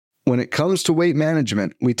When it comes to weight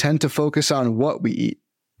management, we tend to focus on what we eat,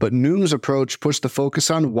 but Noom's approach puts the focus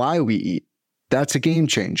on why we eat. That's a game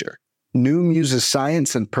changer. Noom uses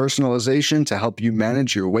science and personalization to help you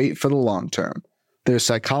manage your weight for the long term. Their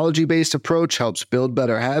psychology-based approach helps build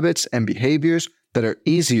better habits and behaviors that are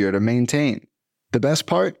easier to maintain. The best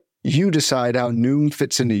part? You decide how Noom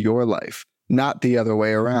fits into your life, not the other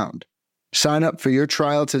way around. Sign up for your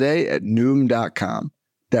trial today at Noom.com.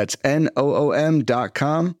 That's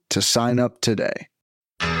Noom.com to sign up today.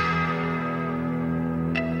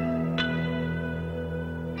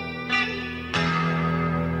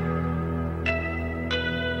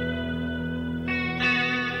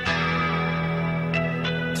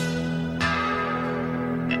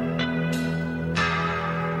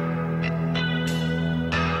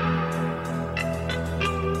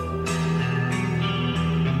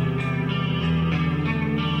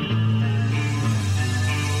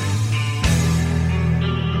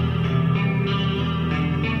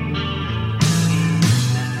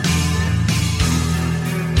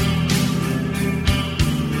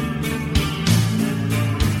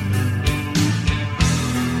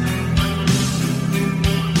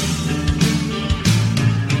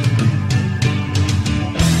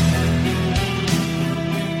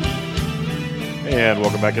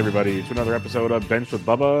 Welcome back, everybody, to another episode of Bench with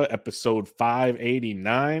Bubba, episode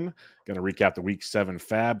 589. Going to recap the Week 7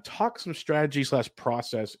 FAAB, talk some strategy /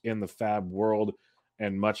 process in the FAAB world,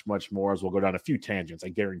 and much, much more as we'll go down a few tangents, I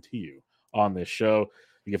guarantee you, on this show.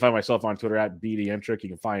 You can find myself on Twitter at BDentric. You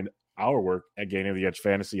can find our work at Gaining the Edge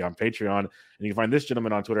Fantasy on Patreon. And you can find this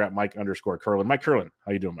gentleman on Twitter at Mike_Kurland. Mike Kurland,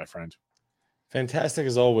 how you doing, my friend? Fantastic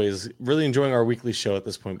as always. Really enjoying our weekly show at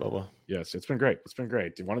this point, Bubba. Yes, it's been great. It's been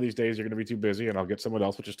great. One of these days you're going to be too busy, and I'll get someone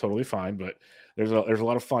else, which is totally fine. But there's a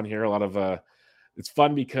lot of fun here. A lot of it's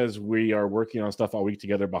fun because we are working on stuff all week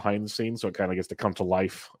together behind the scenes, so it kind of gets to come to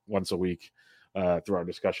life once a week through our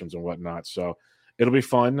discussions and whatnot. So it'll be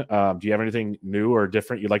fun. Do you have anything new or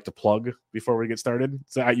different you'd like to plug before we get started?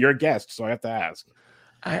 So you're a guest, so I have to ask.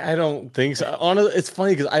 I don't think so. Honestly, it's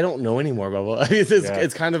funny because I don't know anymore, Bubba.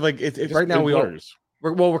 It's kind of like it's right now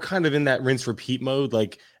we're kind of in that rinse repeat mode.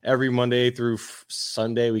 Like every Monday through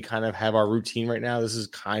Sunday, we kind of have our routine right now. This is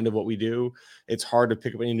kind of what we do. It's hard to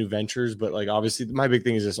pick up any new ventures, but like obviously my big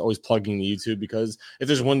thing is just always plugging the YouTube, because if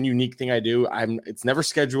there's one unique thing I do, it's never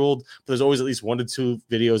scheduled, but there's always at least 1 to 2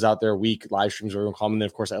 videos out there a week, live streams, or comment. And then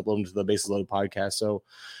of course I upload them to the Bases Loaded podcast. So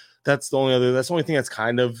that's the only thing that's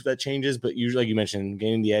kind of that changes. But usually, like you mentioned,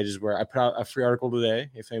 Gaining the Edge is where I put out a free article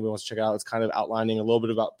today. If anybody wants to check it out, it's kind of outlining a little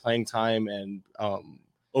bit about playing time and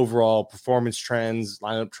overall performance trends,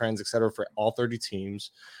 lineup trends, etc. for all 30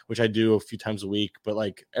 teams, which I do a few times a week. But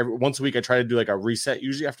like once a week, I try to do like a reset.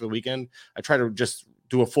 Usually after the weekend, I try to just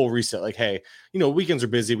do a full reset. Like, hey, weekends are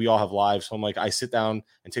busy. We all have lives. So I'm like, I sit down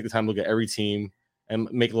and take the time to look at every team and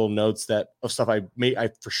make little notes of stuff I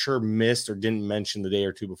for sure missed or didn't mention the day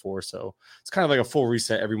or two before. So it's kind of like a full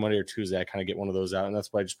reset every Monday or Tuesday. I kind of get one of those out, and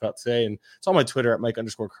that's what I just put out today. And it's on my Twitter at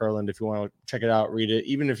Mike_Kurland if you want to check it out, read it.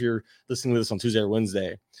 Even if you're listening to this on Tuesday or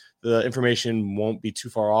Wednesday, the information won't be too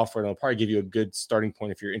far off, and it'll probably give you a good starting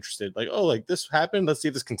point if you're interested. Like, oh, like this happened. Let's see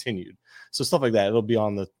if this continued. So stuff like that. It'll be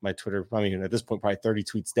on my Twitter. I mean, at this point, probably 30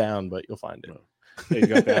 tweets down, but you'll find it. Yeah, you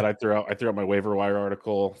got that. I threw out my waiver wire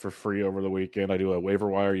article for free over the weekend. I do a waiver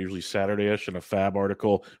wire usually Saturday-ish and a FAAB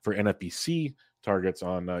article for NFBC targets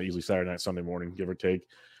on usually Saturday night, Sunday morning, give or take.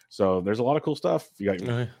 So there's a lot of cool stuff. You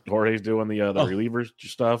got Jorge's doing the relievers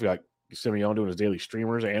stuff. You got Simeon doing his daily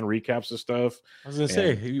streamers and recaps of stuff. I was gonna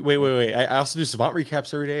say, wait. I also do savant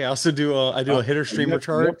recaps every day. I also do a hitter streamer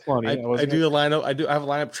chart. I do the lineup. I have a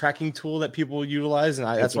lineup tracking tool that people utilize, and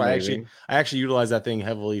that's why I actually utilize that thing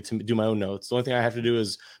heavily to do my own notes. The only thing I have to do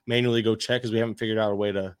is manually go check, because we haven't figured out a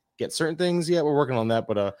way to get certain things yet. We're working on that,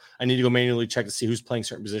 but I need to go manually check to see who's playing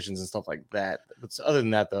certain positions and stuff like that. But other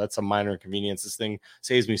than that, though, that's a minor inconvenience. This thing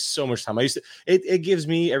saves me so much time. It gives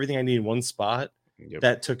me everything I need in one spot. Yep.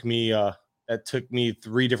 That took me 2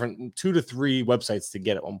 to 3 websites to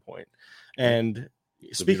get at one point. And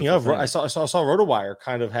speaking of, I saw RotoWire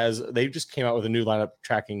kind of they just came out with a new lineup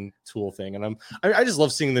tracking tool thing, and I just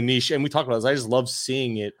love seeing the niche. And we talked about this. I just love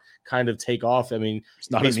seeing it kind of take off. I mean,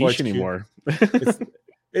 it's not a niche anymore. But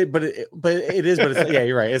yeah,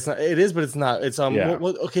 you're right. It's not. It is, but it's not. It's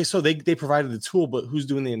okay. So they provided the tool, but who's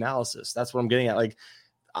doing the analysis? That's what I'm getting at. Like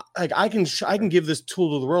I can give this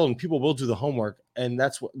tool to the world, and people will do the homework, and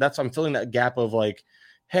that's I'm filling that gap of like,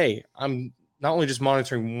 hey, I'm not only just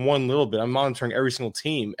monitoring one little bit, I'm monitoring every single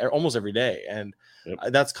team almost every day. And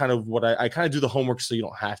that's kind of what I kind of do the homework so you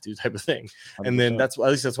don't have to type of thing. 100%. And then that's why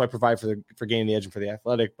I provide for gaining the edge and for the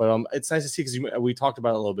athletic. But it's nice to see because we talked about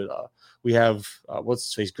it a little bit. We have what's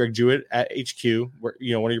his face, Greg Jewett at HQ, where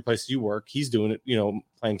one of your places you work. He's doing it,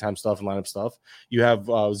 playing time stuff and lineup stuff. You have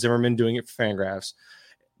Zimmerman doing it for Fangraphs.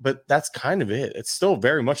 But that's kind of it. It's still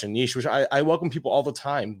very much a niche, which I welcome people all the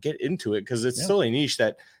time. Get into it because it's still a niche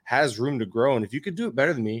that has room to grow. And if you could do it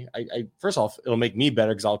better than me, I first off, it'll make me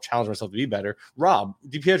better because I'll challenge myself to be better. Rob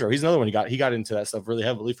DiPietro, he's another one. He got into that stuff really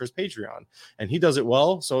heavily for his Patreon, and he does it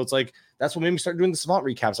well. So it's like that's what made me start doing the savant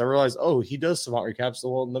recaps. I realized, he does savant recaps. So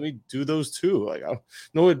well, let me do those too. Like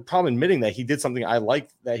no problem admitting that he did something I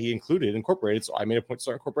liked that he incorporated. So I made a point to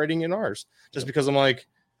start incorporating in ours just because I'm like,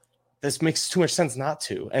 this makes too much sense not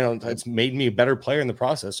to. And it's made me a better player in the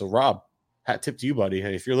process. So, Rob, hat tip to you, buddy.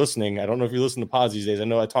 Hey, if you're listening, I don't know if you listen to pods these days. I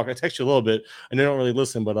know I text you a little bit, and I don't really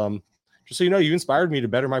listen, but just so you know, you inspired me to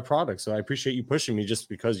better my product. So I appreciate you pushing me just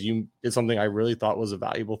because you did something I really thought was a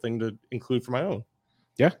valuable thing to include for my own.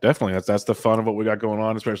 Yeah, definitely. That's the fun of what we got going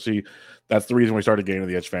on, especially that's the reason we started Game of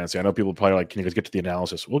the Edge Fantasy. I know people probably like, can you guys get to the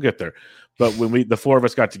analysis? We'll get there. But when the four of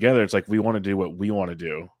us got together, it's like we want to do what we want to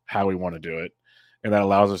do, how we want to do it. And that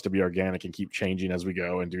allows us to be organic and keep changing as we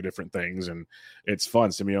go and do different things. And it's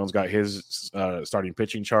fun. Simeone's got his starting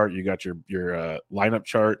pitching chart. You got your lineup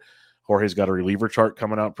chart. Jorge's got a reliever chart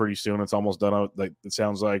coming out pretty soon. It's almost done out. Like it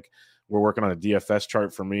sounds like we're working on a DFS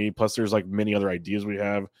chart for me. Plus, there's like many other ideas we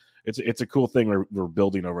have. It's a cool thing we're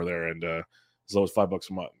building over there. And as low as $5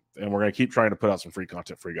 a month. And we're gonna keep trying to put out some free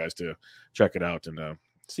content for you guys to check it out and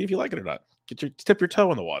see if you like it or not. Tip your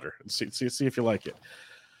toe in the water and see if you like it.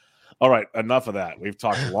 All right, enough of that. We've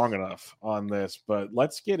talked long enough on this, but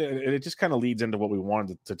let's get it. It just kind of leads into what we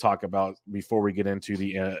wanted to talk about before we get into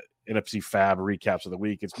the NFC FAAB recaps of the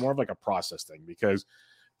week. It's more of like a process thing because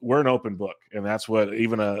we're an open book, and that's what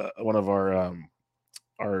even one of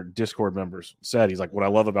our Discord members said. He's like, what I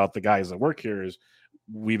love about the guys that work here is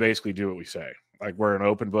we basically do what we say. Like we're an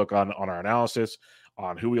open book on our analysis,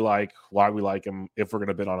 on who we like, why we like them, if we're going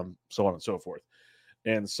to bid on them, so on and so forth.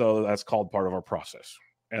 And so that's called part of our process.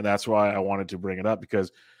 And that's why I wanted to bring it up because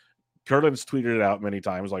Kurland's tweeted it out many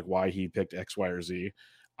times, like why he picked X, Y, or Z.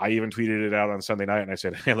 I even tweeted it out on Sunday night, and I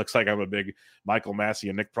said, hey, it looks like I'm a big Michael Massey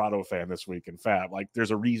and Nick Pratto fan this week in FAAB. Like,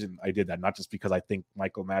 there's a reason I did that, not just because I think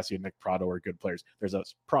Michael Massey and Nick Pratto are good players. There's a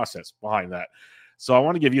process behind that. So I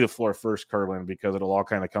want to give you the floor first, Kurland, because it'll all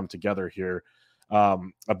kind of come together here. A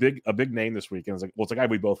big name this week, and it's a guy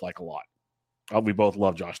we both like a lot. We both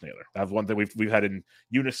love Josh Naylor. That's one thing we've had in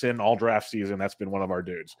unison all draft season. That's been one of our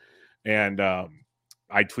dudes. And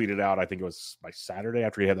I tweeted out, I think it was my Saturday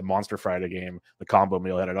after he had the Monster Friday game, the combo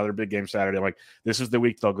meal, had another big game Saturday. I'm like, this is the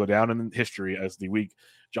week they'll go down in history as the week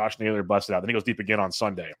Josh Naylor busted out. Then he goes deep again on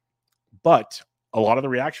Sunday. But a lot of the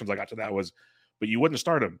reactions I got to that was, but you wouldn't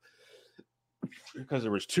start him because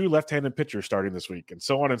there was 2 left-handed pitchers starting this week and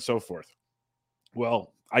so on and so forth.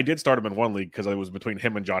 Well, I did start him in one league because I was between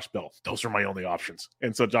him and Josh Bell. Those are my only options.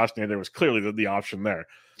 And so Josh Naylor was clearly the option there.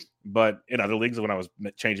 But in other leagues, when I was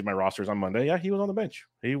changing my rosters on Monday, he was on the bench.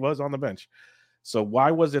 He was on the bench. So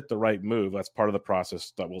why was it the right move? That's part of the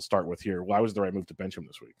process that we'll start with here. Why was it the right move to bench him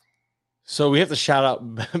this week? So we have to shout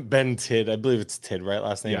out Ben Tidd. I believe it's Tidd, right?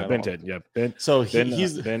 Last name? Yeah, Ben Tidd. Yeah. Ben. So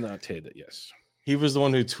he's Ben Tidd, yes. He was the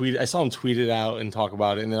one who tweeted. I saw him tweet it out and talk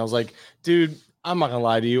about it. And then I was like, dude, I'm not gonna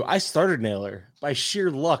lie to you. I started Naylor by sheer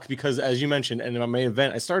luck because, as you mentioned, and in my main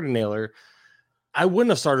event, I started Naylor. I wouldn't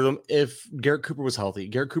have started him if Garrett Cooper was healthy.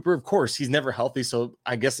 Garrett Cooper, of course, he's never healthy, so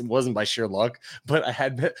I guess it wasn't by sheer luck. But I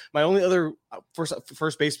had my only other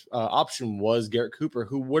first base option was Garrett Cooper,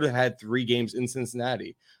 who would have had 3 games in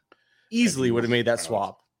Cincinnati. Easily would have made that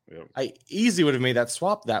swap. Yep. I easily would have made that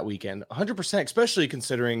swap that weekend, 100%, especially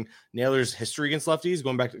considering Naylor's history against lefties,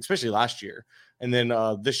 going back to especially last year. And then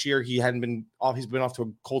this year he hadn't been off. He's been off to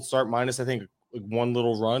a cold start, minus I think one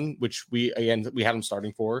little run, which we had him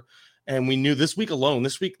starting for. And we knew this week alone,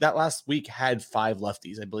 that last week had 5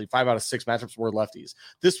 lefties. I believe 5 out of 6 matchups were lefties.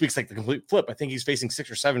 This week's like the complete flip. I think he's facing 6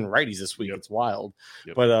 or 7 righties this week. Yep. It's wild,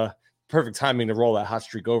 but perfect timing to roll that hot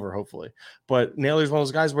streak over, hopefully. But Naylor's one of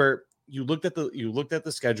those guys where you looked at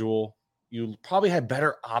the schedule. You probably had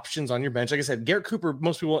better options on your bench. Like I said, Garrett Cooper,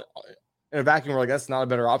 most people in a vacuum were like, that's not a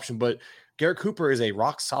better option. But Garrett Cooper is a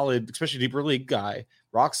rock solid, especially deeper league guy.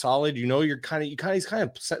 Rock solid. He's kind of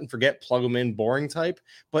set and forget, plug him in, boring type.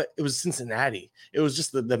 But it was Cincinnati. It was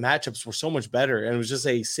just the matchups were so much better, and it was just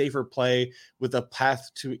a safer play with a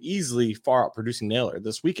path to easily far out producing Naylor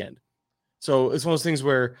this weekend. So it's one of those things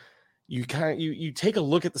where you take a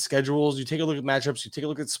look at the schedules, you take a look at matchups, you take a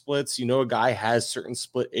look at splits. You know, a guy has certain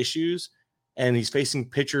split issues. and he's facing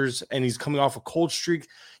pitchers and he's coming off a cold streak.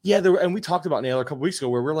 Yeah, and we talked about Naylor a couple weeks ago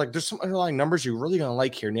where we're like, there's some underlying numbers you're really going to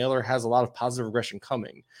like here. Naylor has a lot of positive regression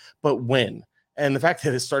coming, but when? And the fact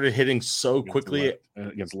that it started hitting so quickly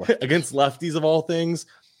against lefties of all things,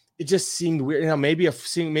 it just seemed weird. Maybe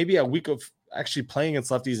a week of actually playing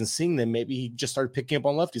against lefties and seeing them, maybe he just started picking up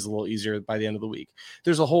on lefties a little easier by the end of the week.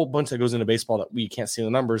 There's a whole bunch that goes into baseball that we can't see in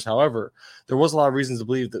the numbers. However, there was a lot of reasons to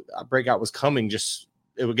believe that a breakout was coming.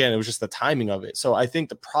 It was just the timing of it. So I think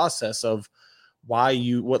the process of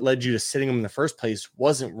what led you to sitting him in the first place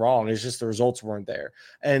wasn't wrong. It's just the results weren't there.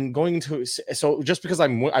 And so just because I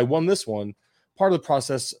won this one, part of the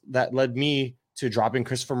process that led me to dropping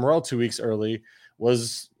Christopher Morel 2 weeks early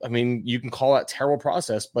was, you can call that terrible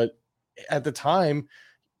process, but at the time,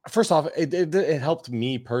 first off, it helped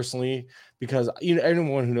me personally because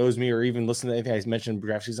anyone who knows me or even listened to anything I mentioned in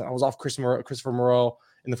draft season, I was off Christopher Morel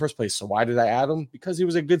in the first place. So why did I add him? Because he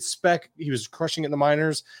was a good spec. He was crushing it in the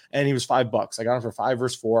minors, and he was $5. I got him for 5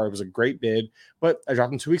 versus 4. It was a great bid, but I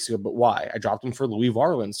dropped him 2 weeks ago. But why? I dropped him for Louis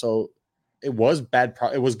Varland. So it was bad.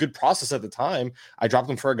 It was good process at the time. I dropped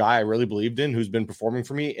him for a guy I really believed in, who's been performing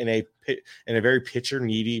for me in a very pitcher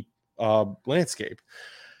needy landscape.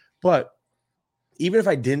 But even if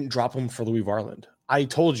I didn't drop him for Louis Varland, I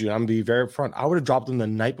told you, I'm going to be very upfront, I would have dropped him the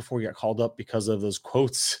night before he got called up because of those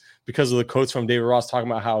quotes, because of the quotes from David Ross talking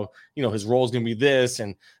about how, his role is going to be this,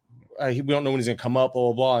 and we don't know when he's going to come up, blah,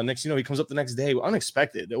 blah, blah. And next, he comes up the next day,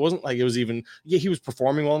 unexpected. It wasn't like it was even, he was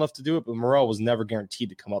performing well enough to do it, but Morel was never guaranteed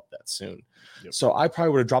to come up that soon. Yep. So I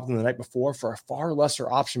probably would have dropped him the night before for a far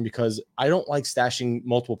lesser option because I don't like stashing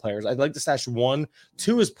multiple players. I'd like to stash 1,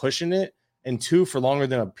 2 is pushing it, and 2 for longer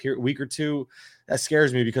than a week or two. That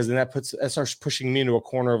scares me because then that starts pushing me into a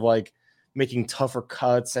corner of like making tougher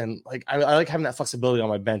cuts. And like, I like having that flexibility on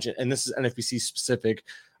my bench. And this is NFBC specific.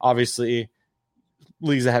 Obviously,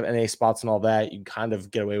 leagues that have NA spots and all that, you kind of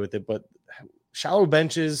get away with it. But shallow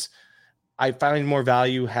benches, I find more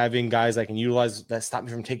value having guys I can utilize that stop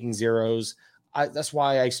me from taking zeros. That's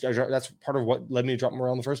why that's part of what led me to drop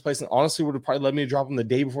Morel in the first place. And honestly, would have probably led me to drop him the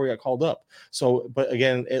day before he got called up. So, but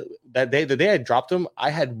again, the day I dropped him,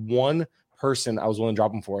 I had one person I was willing to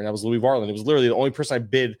drop him for, and that was Louis Varland. It was literally the only person I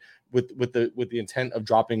bid with the intent of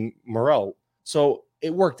dropping Morel. So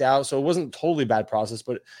it worked out. So it wasn't a totally bad process,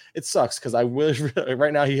 but it sucks because I wish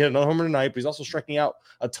right now he hit another homer tonight, but he's also striking out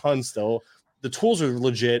a ton still. The tools are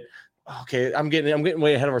legit. Okay, I'm getting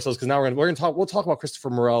way ahead of ourselves because now we'll talk about Christopher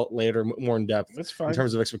Morel later more in depth. That's fine. In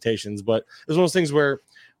terms of expectations, but it was one of those things where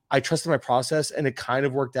I trusted my process and it kind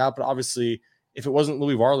of worked out. But obviously, if it wasn't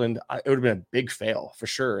Louis Varland, it would have been a big fail for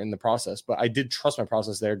sure in the process. But I did trust my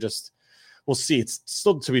process there. Just we'll see. It's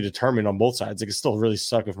still to be determined on both sides. It could still really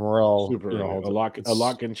suck if Morel. A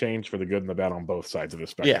lot can change for the good and the bad on both sides of the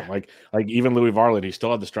spectrum. Yeah. Like even Louis Varland, he still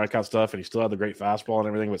had the strikeout stuff and he still had the great fastball and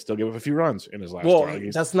everything, but still gave up a few runs in his last start.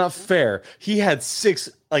 That's not fair. He had 6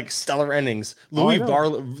 stellar innings. Louis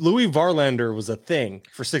Varlander was a thing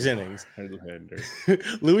for 6 innings.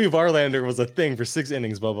 Louis Varlander was a thing for 6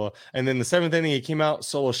 innings, Bubba. And then the 7th inning, he came out,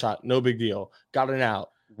 solo shot, no big deal. Got an out.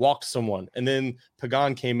 Walked someone, and then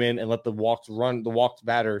Pagan came in and let the walked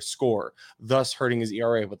batter score, thus hurting his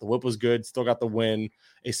ERA. But the whip was good, still got the win.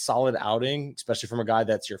 A solid outing, especially from a guy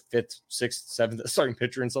that's your 5th, 6th, 7th starting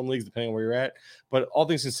pitcher in some leagues, depending on where you're at. But all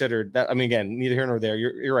things considered, again, neither here nor there.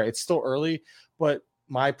 You're right. It's still early, but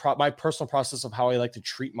my personal process of how I like to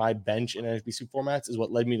treat my bench in NFBC formats is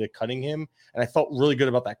what led me to cutting him, and I felt really good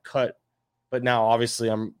about that cut. But now, obviously,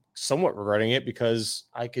 I'm somewhat regretting it because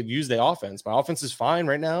I could use the offense. My offense is fine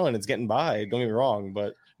right now and it's getting by. Don't get me wrong,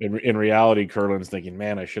 but in reality, Kurland's thinking,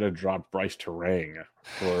 man, I should have dropped Bryce Terang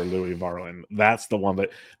for Louis Varland. That's the one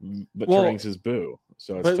Terang's his boo.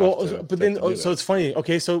 So it's so it's funny.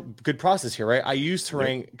 Okay, so good process here, right? I used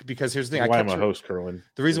Terang because here's the thing. I'm a host, Kurland.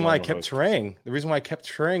 The reason why I kept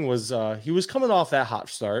Terang was he was coming off that hot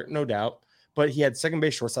start, no doubt, but he had second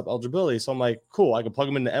base shortstop eligibility. So I'm like, cool, I could plug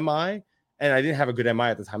him into MI. And I didn't have a good MI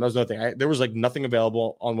at the time. That was another thing. There was like nothing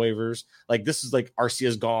available on waivers. Like this is like RC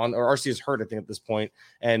is gone or RC is hurt, I think, at this point.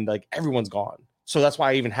 And like everyone's gone. So that's why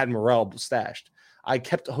I even had Morel stashed. I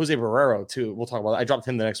kept Jose Barrero too. We'll talk about that. I dropped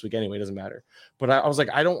him the next week anyway. It doesn't matter. But I was like,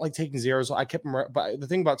 I don't like taking zeros. So I kept him. But the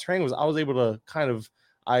thing about Terang was I was able to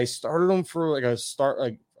I started him for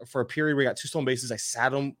for a period where he got 2 stolen bases. I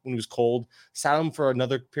sat him when he was cold, sat him for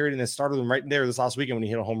another period, and then started him right there this last weekend when he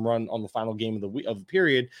hit a home run on the final game of the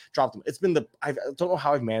period. Dropped him. I don't know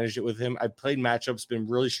how I've managed it with him. I've played matchups, been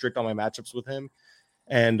really strict on my matchups with him.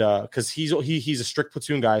 And because he's a strict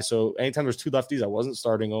platoon guy, so anytime there's 2 lefties, I wasn't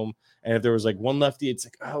starting them. And if there was like 1 lefty, it's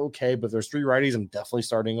like, oh, okay. But if there's 3 righties, I'm definitely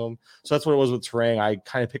starting them. So that's what it was with Terang. I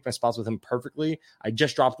kind of picked my spots with him perfectly. I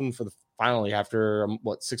just dropped him finally after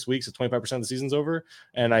 6 weeks, so 25% of the season's over,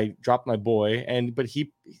 and I dropped my boy. But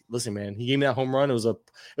listen, man, he gave me that home run. It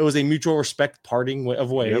was a mutual respect parting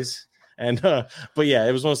of ways. Yep. And but yeah,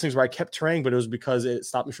 it was one of those things where I kept Terang, but it was because it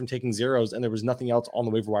stopped me from taking zeros, and there was nothing else on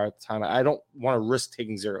the waiver wire at the time. I don't want to risk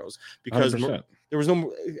taking zeros because 100%. There was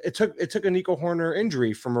no. It took a Nico Horner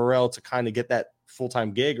injury for Morel to kind of get that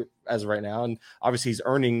full-time gig as of right now, and obviously he's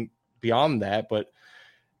earning beyond that, but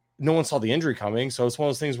no one saw the injury coming. So it's one of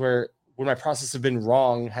those things where would my process have been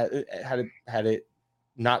wrong had it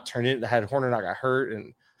not turned in, had Horner not got hurt,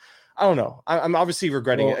 and I don't know. I'm obviously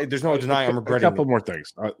regretting it. There's no denying I'm regretting it. A couple more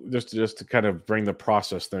things. Just to kind of bring the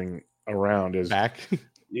process thing around is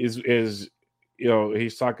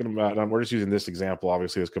he's talking about, we're just using this example,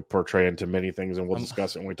 obviously, this could portray into many things, and we'll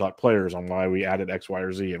discuss it when we talk players on why we added X, Y,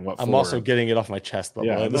 or Z and what I'm also getting it off my chest. Bubba.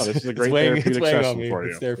 Yeah, this is a great therapeutic session for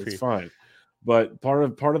you. It's fine. But part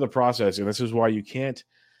of the process, and this is why you can't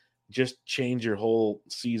just change your whole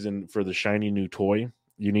season for the shiny new toy.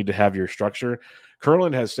 You need to have your structure.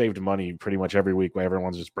 Kurland has saved money pretty much every week while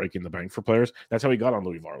everyone's just breaking the bank for players. That's how he got on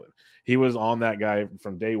Louis Varland. He was on that guy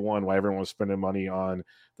from day one while everyone was spending money on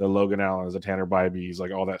the Logan Allens, the Tanner Bybees,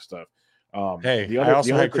 like all that stuff. I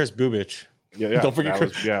also had Chris Bubich. Yeah. Don't forget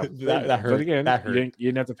Chris. That hurt. But again, that hurt. You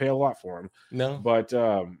didn't have to pay a lot for him. No. But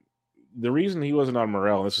the reason he wasn't on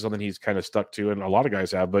Morel, and this is something he's kind of stuck to, and a lot of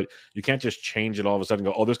guys have, but you can't just change it all of a sudden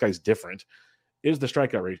and go, oh, this guy's different, is the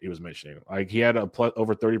strikeout rate he was mentioning. Like he had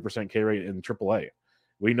over 30% K rate in AAA.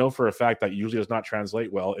 We know for a fact that usually does not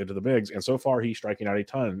translate well into the bigs, and so far he's striking out a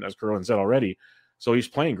ton, as Kurland said already. So he's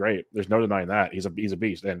playing great. There's no denying that. He's a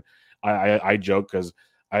beast. And I joke because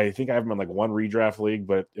I think I have him in like one redraft league,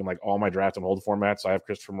 but in like all my draft and hold formats, I have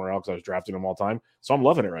Christopher Morel because I was drafting him all the time. So I'm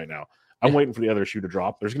loving it right now. I'm waiting for the other shoe to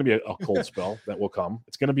drop. There's going to be a cold spell that will come.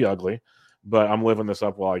 It's going to be ugly, but I'm living this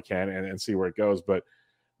up while I can and see where it goes. But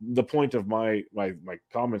the point of my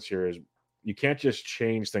comments here is you can't just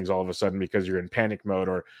change things all of a sudden because you're in panic mode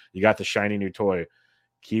or you got the shiny new toy.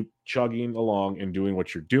 Keep chugging along and doing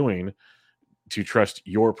what you're doing to trust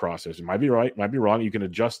your process. It might be right, might be wrong. You can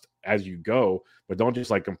adjust as you go, but don't just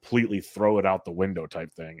like completely throw it out the window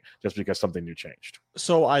type thing just because something new changed.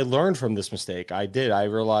 So I learned from this mistake. I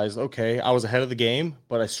realized, okay, I was ahead of the game,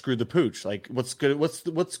 but I screwed the pooch. Like what's good?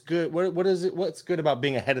 What's good? What is it? What's good about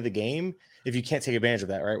being ahead of the game if you can't take advantage of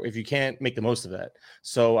that, right? If you can't make the most of that.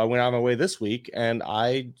 So I went out of my way this week and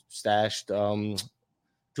I stashed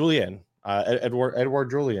Julian.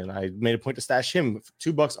 Edward Julian. I made a point to stash him for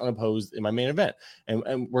 $2 unopposed in my main event. And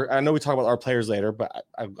I know we talk about our players later, but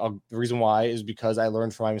the reason why is because I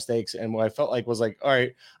learned from my mistakes. And what I felt like was like, all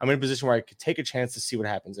right, I'm in a position where I could take a chance to see what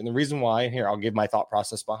happens. And the reason why, here, I'll give my thought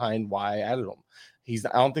process behind why I added him.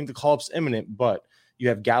 I don't think the call-up's imminent, but you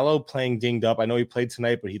have Gallo playing dinged up. I know he played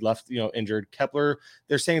tonight, but he left, injured. Kepler,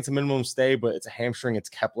 they're saying it's a minimum stay, but it's a hamstring. It's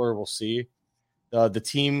Kepler. We'll see. The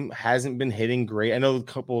team hasn't been hitting great. I know a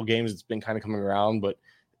couple of games it's been kind of coming around, but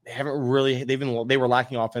they haven't really. They were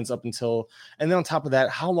lacking offense up until. And then on top of that,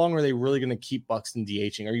 how long are they really going to keep Buxton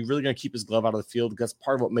DHing? Are you really going to keep his glove out of the field? Because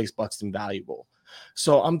part of what makes Buxton valuable.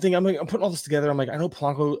 So I'm putting all this together. I'm like, I know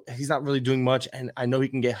Polanco, he's not really doing much, and I know he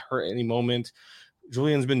can get hurt at any moment.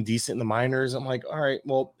 Julian's been decent in the minors. I'm like, all right,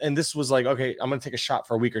 well, and this was like, okay, I'm going to take a shot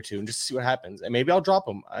for a week or two and just see what happens. And maybe I'll drop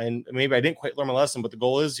him. And maybe I didn't quite learn my lesson, but the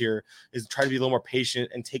goal is to try to be a little more patient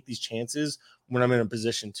and take these chances when I'm in a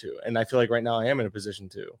position to. And I feel like right now I am in a position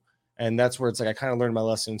to. And that's where it's like I kind of learned my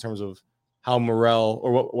lesson in terms of how Morel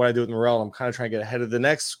or what I do with Morel. I'm kind of trying to get ahead of the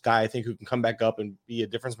next guy I think who can come back up and be a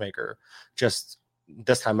difference maker. Just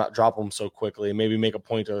this time not drop them so quickly and maybe make a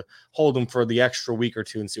point to hold them for the extra week or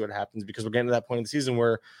two and see what happens, because we're getting to that point in the season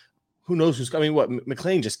where who knows who's coming.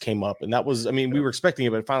 McLean just came up, and that was, we were expecting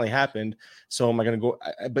it, but it finally happened. So am I going to go?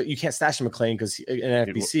 But you can't stash McLean because in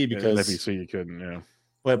FBC because in FBC you couldn't, yeah.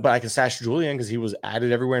 But I can stash Julian because he was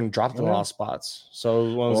added everywhere and dropped in a lot of spots.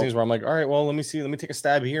 So one of those things where I'm like, all right, well, let me take a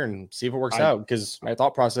stab here and see if it works out. Because my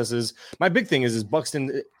thought process is, my big thing is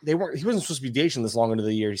Buxton. He wasn't supposed to be DHing this long into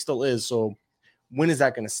the year. He still is. So when is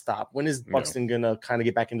that going to stop? When is Buxton going to kind of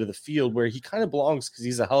get back into the field where he kind of belongs, because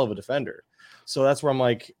he's a hell of a defender? So that's where I'm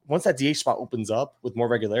like, once that DH spot opens up with more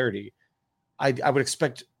regularity, I would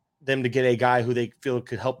expect them to get a guy who they feel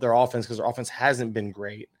could help their offense, because their offense hasn't been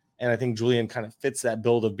great. And I think Julian kind of fits that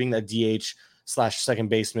build of being that DH/second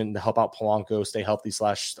baseman to help out Polanco stay healthy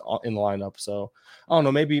 / in the lineup. So I don't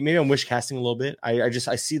know, maybe I'm wish casting a little bit. I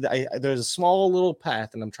see that there's a small little path,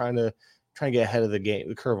 and I'm trying to get ahead of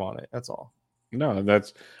the curve on it. That's all. No,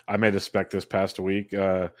 I made a spec this past week.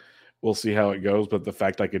 We'll see how it goes, but the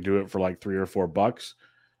fact I could do it for like $3 or $4,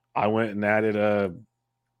 I went and added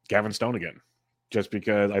Gavin Stone again, just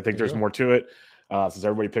because I think there's more to it. Since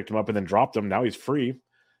everybody picked him up and then dropped him, now he's free.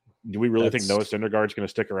 Do we really think Noah Syndergaard's going to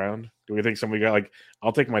stick around? Do we think somebody got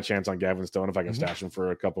I'll take my chance on Gavin Stone if I can stash him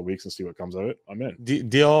for a couple of weeks and see what comes of it. I'm in.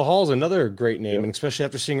 DL Hall is another great name, and especially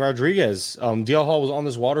after seeing Rodriguez. DL Hall was on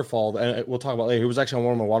this waterfall, and we'll talk about later. He was actually on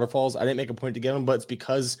one of my waterfalls. I didn't make a point to get him, but it's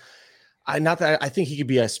because I think he could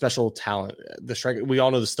be a special talent. The strike, we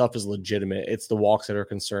all know the stuff is legitimate. It's the walks that are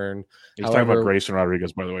concerned. He's talking about Grayson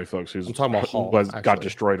Rodriguez, by the way, folks. I'm talking about Hall. Got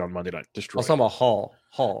destroyed on Monday night. I was talking about Hall.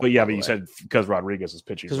 But yeah, but you said because Rodriguez is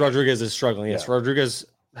pitching. Because Rodriguez is struggling. Yes, Rodriguez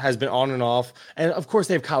has been on and off, and of course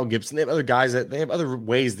they have Kyle Gibson. They have other guys they have other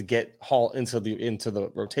ways to get Hall into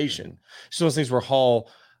the rotation. It's one of those things where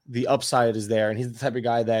Hall, the upside is there, and he's the type of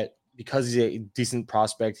guy that, because he's a decent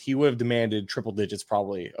prospect, he would have demanded triple digits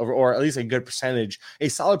probably, or at least a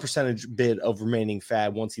solid percentage bid of remaining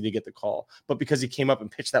FAAB once he did get the call. But because he came up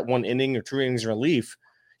and pitched that 1 inning or 2 innings in relief,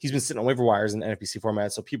 he's been sitting on waiver wires in the NFBC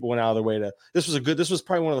format. So people went out of their way to, this was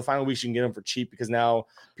probably one of the final weeks you can get him for cheap, because now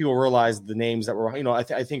people realize the names that were,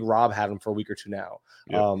 I think Rob had him for a week or two now.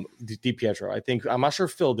 DiPietro. I'm not sure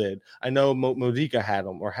if Phil did. I know Modica had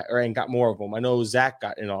him and got more of them. I know Zach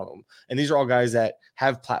got in on them. And these are all guys that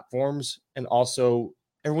have platforms, and also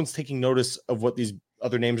everyone's taking notice of what these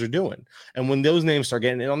other names are doing. And when those names start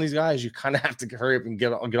getting in on these guys, you kind of have to hurry up and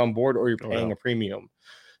get on board, or you're paying a premium.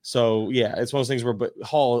 So yeah, it's one of those things where, but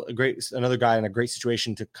Hall, another guy in a great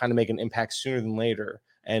situation to kind of make an impact sooner than later,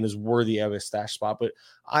 and is worthy of a stash spot. But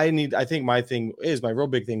I think my real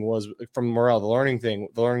big thing was from Morel, the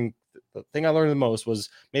thing I learned the most was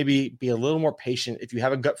maybe be a little more patient. If you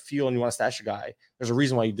have a gut feel and you want to stash a guy, there's a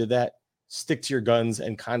reason why you did that. Stick to your guns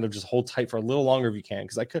and kind of just hold tight for a little longer if you can.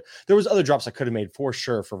 Because there was other drops I could have made for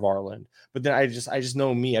sure for Varland, but then I just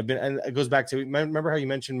know me. And it goes back to, remember how you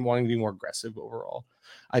mentioned wanting to be more aggressive overall.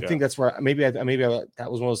 I think that's where maybe that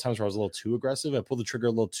was one of those times where I was a little too aggressive. I pulled the trigger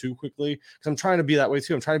a little too quickly, because I'm trying to be that way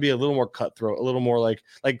too. I'm trying to be a little more cutthroat, a little more like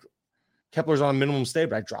Kepler's on a minimum stay,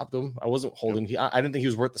 but I dropped him. I wasn't holding. I didn't think he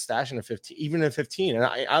was worth the stash in a 15, even in 15. And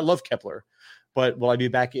I love Kepler, but will I be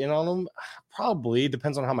back in on him? Probably.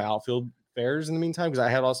 Depends on how my outfield fares in the meantime, because I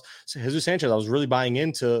had also Jesus Sanchez. I was really buying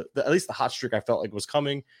into at least the hot streak I felt like was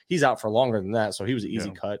coming. He's out for longer than that, so he was an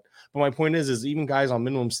easy cut. But my point is even guys on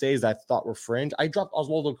minimum stays that I thought were fringe. I dropped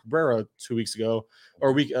Oswaldo Cabrera 2 weeks ago,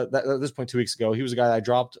 or at this point 2 weeks ago. He was a guy that I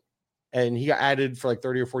dropped, and he got added for like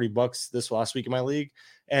 $30 or $40 this last week in my league.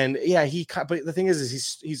 And yeah, but the thing is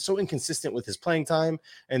he's so inconsistent with his playing time,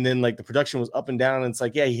 and then like the production was up and down. And it's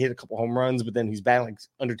like, yeah, he hit a couple home runs, but then he's batting like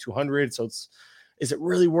under 200, so is it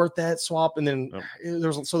really worth that swap? And then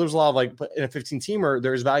there's a lot of like, but in a 15-teamer,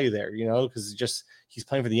 there's value there, because he's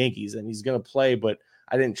playing for the Yankees and he's going to play, but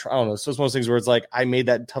I didn't try. I don't know. So it's one of those things where it's like, I made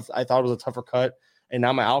that tough. I thought it was a tougher cut, and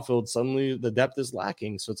now my outfield, suddenly the depth is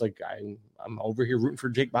lacking. So it's like, I'm over here rooting for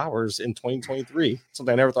Jake Bauers in 2023.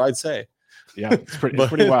 Something I never thought I'd say. Yeah, it's pretty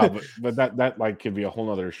wild. But that like could be a whole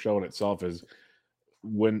nother show in itself, is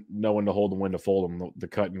when know when to hold and when to fold them, the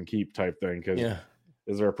cut and keep type thing. Because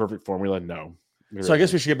is there a perfect formula? No. So I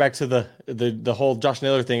guess we should get back to the whole Josh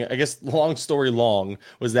Naylor thing. I guess long story long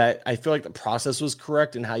was that I feel like the process was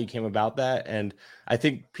correct in how you came about that, and I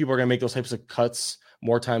think people are going to make those types of cuts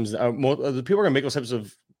more times. The people are going to make those types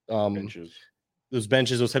of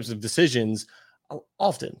those types of decisions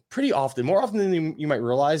pretty often, more often than you might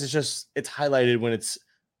realize. It's highlighted when it's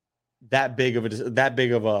that big of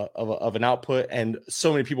an output, and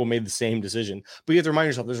so many people made the same decision. But you have to remind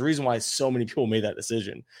yourself, there's a reason why so many people made that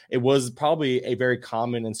decision. It was probably a very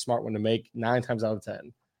common and smart one to make 9 times out of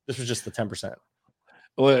 10. This was just the 10%.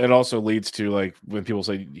 Well, it also leads to like when people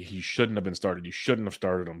say he shouldn't have been started, you shouldn't have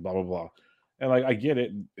started him, blah blah blah. And like I get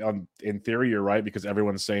it. In theory, you're right, because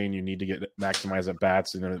everyone's saying you need to maximize at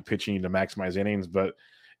bats and then pitching, you need to maximize innings. But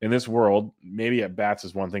in this world, maybe at bats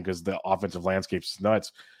is one thing because the offensive landscape is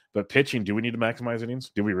nuts. But pitching, do we need to maximize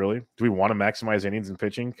innings? Do we really? Do we want to maximize innings in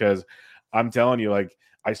pitching? Because I'm telling you, like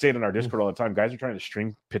I say it in our Discord all the time, guys are trying to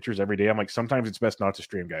stream pitchers every day. I'm like, sometimes it's best not to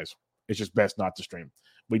stream, guys. It's just best not to stream.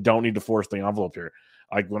 We don't need to force the envelope here.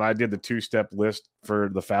 Like when I did the 2-step list for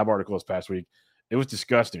the FAAB article this past week, it was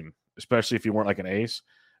disgusting, especially if you weren't like an ace.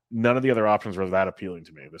 None of the other options were that appealing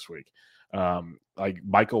to me this week. Like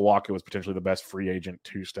Michael Walker was potentially the best free agent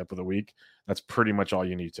 2-step of the week. That's pretty much all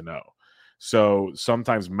you need to know. So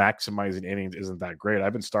sometimes maximizing innings isn't that great.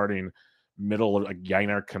 I've been starting middle of like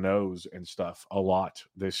Yainer Canoes and stuff a lot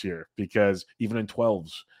this year, because even in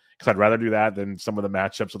 12s, because I'd rather do that than some of the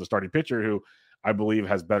matchups with the starting pitcher who I believe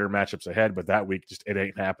has better matchups ahead, but that week just it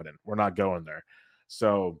ain't happening. We're not going there.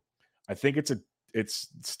 So I think it's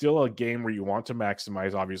still a game where you want to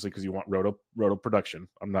maximize, obviously, because you want roto production.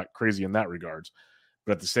 I'm not crazy in that regards.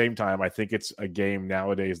 But at the same time, I think it's a game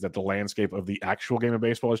nowadays that the landscape of the actual game of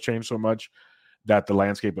baseball has changed so much that the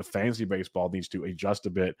landscape of fantasy baseball needs to adjust a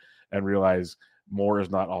bit and realize more is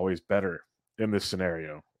not always better in this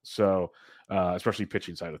scenario. So, especially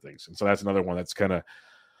pitching side of things. And so that's another one that's kind of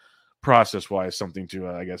process-wise something to,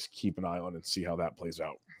 I guess, keep an eye on and see how that plays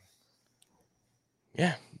out.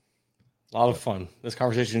 Yeah. A lot of fun. This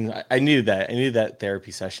conversation, I needed that. I needed that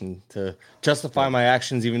therapy session to justify my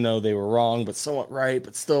actions, even though they were wrong, but somewhat right.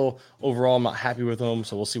 But still, overall, I'm not happy with them.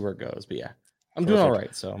 So we'll see where it goes. But yeah, I'm doing all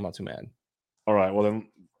right. So I'm not too mad. All right. Well, then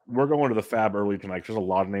we're going to the FAAB early tonight. There's a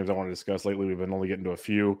lot of names I want to discuss lately. We've been only getting to a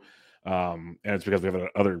few. And it's because we have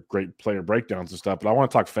other great player breakdowns and stuff. But I want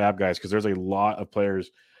to talk FAAB guys because there's a lot of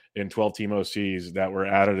players in 12-team OCs that were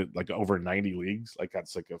added at like over 90 leagues. Like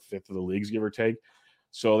that's like a fifth of the leagues, give or take.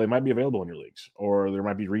 So they might be available in your leagues, or there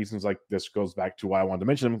might be reasons like this goes back to why I wanted to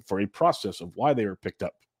mention them for a process of why they were picked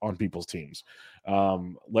up on people's teams.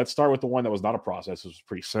 Let's start with the one that was not a process. It was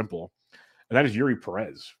pretty simple, and that is Yuri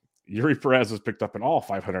Perez. Yuri Perez was picked up in all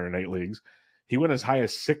 508 leagues. He went as high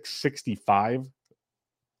as 665.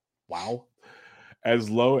 Wow. As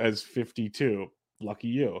low as 52. Lucky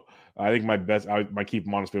you. I think my keep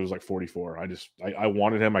him on his was like 44. I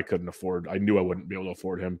wanted him. I couldn't afford. I knew I wouldn't be able to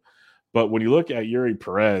afford him. But when you look at Yuri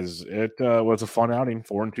Perez, it was a fun outing.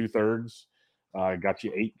 4 2/3. Got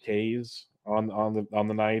you 8 Ks on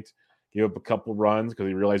the night. Gave up a couple runs because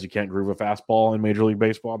he realized you can't groove a fastball in Major League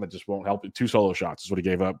Baseball. That just won't help. 2 solo shots is what he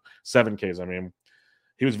gave up. 7 Ks. I mean,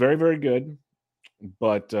 he was very, very good,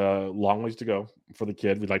 but long ways to go for the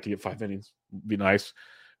kid. We'd like to get 5 innings. Be nice.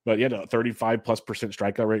 But he had a 35+%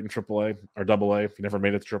 strikeout rate in AAA or AA. He never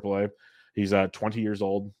made it to AAA. He's 20 years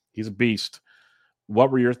old. He's a beast. What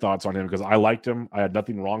were your thoughts on him? Because I liked him. I had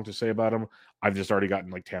nothing wrong to say about him. I've just already gotten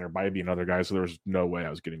like Tanner Bybee and other guys, so there was no way I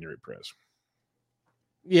was getting Yuri Perez.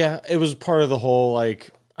 Yeah, it was part of the whole,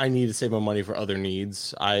 like, I need to save my money for other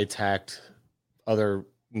needs. I attacked other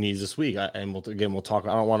needs this week. We'll talk.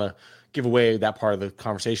 I don't want to give away that part of the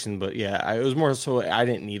conversation, but yeah, it was more so I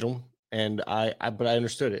didn't need him. And but I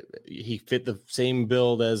understood it. He fit the same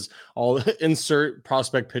build as all insert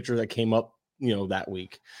prospect pitcher that came up, that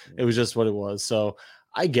week. It was just what it was. So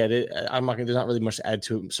I get it. There's not really much to add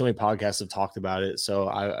to it. So many podcasts have talked about it.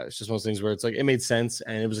 So it's just one of those things where it's like, it made sense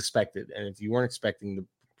and it was expected. And if you weren't expecting the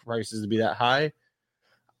prices to be that high,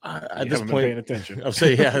 at this point, paying attention. I'll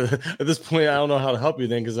say, yeah, at this point, I don't know how to help you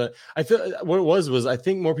then. Cause I feel what it was I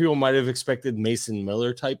think more people might've expected Mason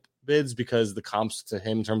Miller type bids because the comps to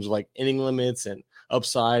him in terms of like inning limits and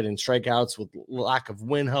upside and strikeouts with lack of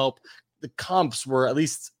win help, the comps were at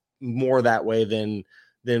least more that way than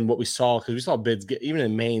what we saw, because we saw bids get, even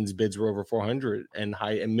in Maine's bids were over 400 and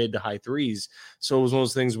mid to high threes. So it was one of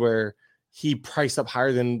those things where he priced up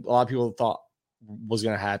higher than a lot of people thought was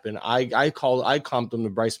going to happen. I comped him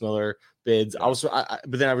to Bryce Miller bids. But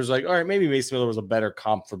then I was like, all right, maybe Mason Miller was a better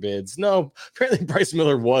comp for bids. No, apparently Bryce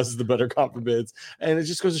Miller was the better comp for bids. And it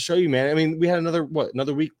just goes to show you, man. I mean, we had another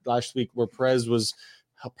week last week where Perez was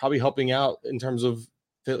probably helping out in terms of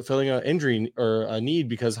filling an injury or a need,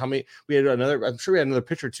 because I'm sure we had another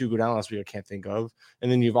pitcher or two go down last week. I can't think of.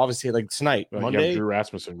 And then you've obviously had like tonight, Monday, Drew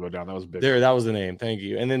Rasmussen go down. That was big. That was the name. Thank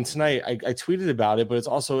you. And then tonight I tweeted about it, but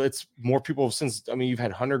it's more people since, you've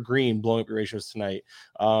had Hunter Green blowing up your ratios tonight.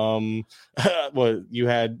 You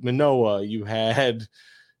had Manoa, you had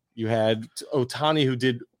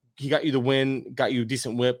Ohtani, he got you the win, got you a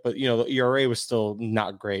decent whip, but the ERA was still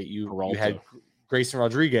not great. You had Grayson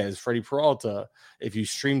Rodriguez, Freddie Peralta. If you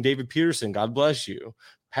stream David Peterson, God bless you.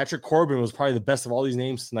 Patrick Corbin was probably the best of all these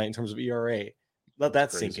names tonight in terms of ERA. Let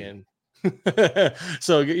that sink in.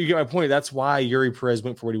 So you get my point. That's why Yuri Perez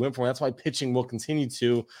went for what he went for. That's why pitching will continue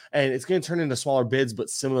to, and it's going to turn into smaller bids,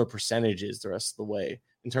 but similar percentages the rest of the way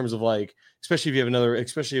in terms of like, especially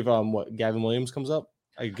if Gavin Williams comes up.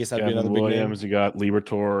 I guess that'd be another big name. You got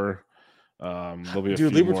Libertor. There'll be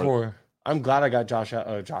Libertor. More. I'm glad I got Josh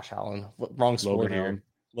Allen. Wrong sport here.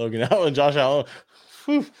 Logan Allen, Josh Allen.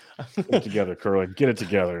 Get it together, Kurland. Get it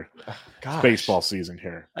together. It's baseball season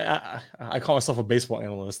here. I call myself a baseball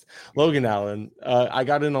analyst. Logan Allen. I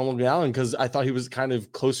got in on Logan Allen because I thought he was kind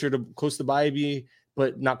of close to Bybee,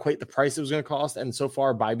 but not quite the price it was going to cost. And so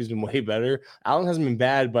far, Bybee's been way better. Allen hasn't been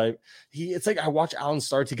bad, but it's like I watch Allen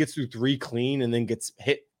start to get through 3 clean and then gets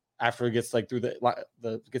hit after it gets like through the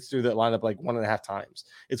lineup like 1.5 times.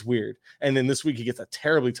 It's weird. And then this week he gets a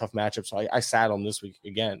terribly tough matchup. So I sat him this week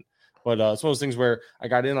again. But it's one of those things where I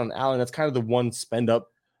got in on Allen. That's kind of the one spend up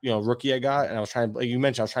rookie I got, and I was trying, like you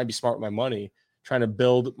mentioned, I was trying to be smart with my money, trying to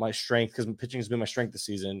build my strength because pitching has been my strength this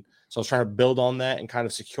season. So I was trying to build on that and kind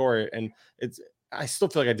of secure it. And I still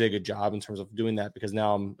feel like I did a good job in terms of doing that because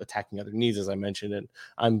now I'm attacking other needs, as I mentioned, and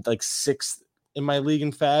I'm like 6th in my league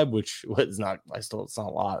in FAAB, which was not, it's not a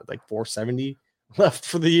lot, like 470 left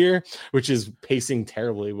for the year, which is pacing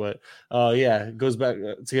terribly. But it goes back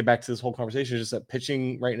to get back to this whole conversation, just that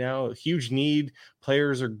pitching right now, a huge need.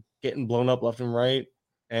 Players are getting blown up left and right,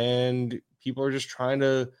 and people are just trying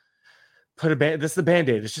to put that's the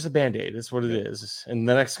Band-Aid. It's just a Band-Aid. That's what it is. And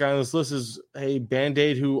the next guy on this list is a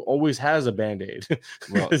Band-Aid who always has a Band-Aid.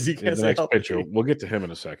 Well, the next pitcher, we'll get to him in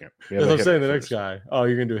a second. That's what I'm saying, the next guy. Oh,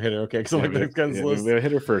 you're going to do a hitter. Okay, because I'm like, the next guy on this list. We have a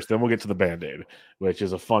hitter first, then we'll get to the Band-Aid, which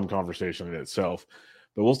is a fun conversation in itself.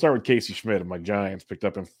 But we'll start with Casey Schmidt. My Giants picked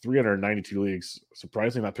up in 392 leagues.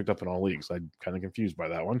 Surprisingly, not picked up in all leagues. I'm kind of confused by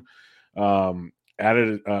that one.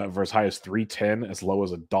 Added for as high as 310, as low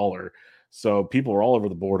as $1. So people were all over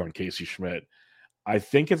the board on Casey Schmidt. I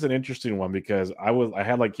think it's an interesting one because I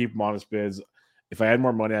had like keep him honest bids. If I had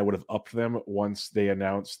more money, I would have upped them once they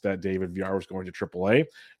announced that David Villar was going to AAA.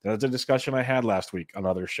 That's a discussion I had last week on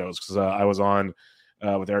other shows because I was on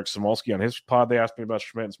with Eric Samolsky on his pod. They asked me about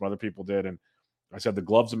Schmidt and some other people did, and I said the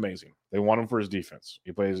glove's amazing. They want him for his defense.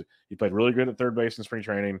 He played really good at third base in spring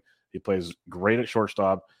training. He plays great at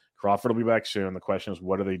shortstop. Crawford will be back soon. The question is,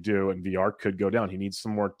 what do they do? And VR could go down. He needs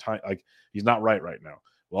some more time. Like, he's not right now.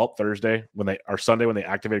 Well, Sunday when they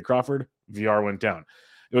activated Crawford, VR went down.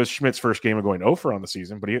 It was Schmidt's first game of going over on the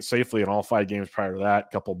season, but he hit safely in all 5 games prior to that.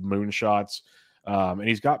 A couple moon shots, and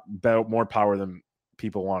he's got more power than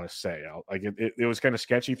people want to say. Like it was kind of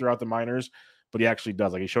sketchy throughout the minors, but he actually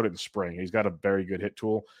does. Like he showed it in spring. He's got a very good hit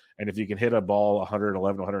tool, and if you can hit a ball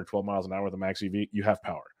 111, 112 miles an hour with a max EV, you have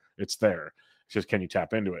power. It's there. It's just, can you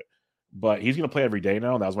tap into it? But he's going to play every day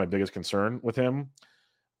now. That was my biggest concern with him.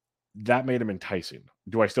 That made him enticing.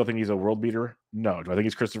 Do I still think he's a world beater? No. Do I think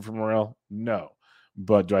he's Christopher Morel? No.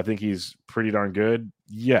 But do I think he's pretty darn good?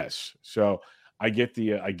 Yes. So I get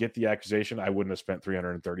the accusation. I wouldn't have spent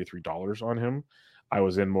 $333 on him. I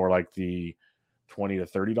was in more like the $20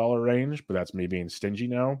 to $30 range, but that's me being stingy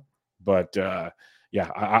now. But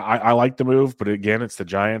I like the move. But again, it's the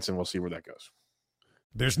Giants, and we'll see where that goes.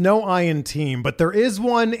 There's no I in team, but there is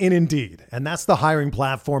one in Indeed, and that's the hiring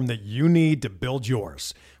platform that you need to build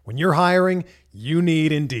yours. When you're hiring, you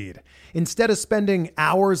need Indeed. Instead of spending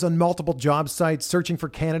hours on multiple job sites searching for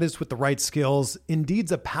candidates with the right skills,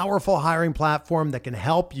 Indeed's a powerful hiring platform that can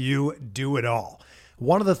help you do it all.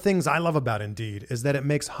 One of the things I love about Indeed is that it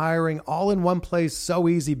makes hiring all in one place so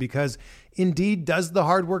easy because Indeed does the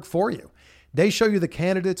hard work for you. They show you the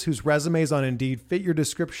candidates whose resumes on Indeed fit your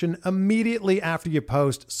description immediately after you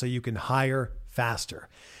post so you can hire faster.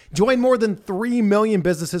 Join more than 3 million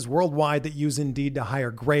businesses worldwide that use Indeed to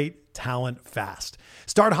hire great talent fast.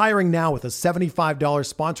 Start hiring now with a $75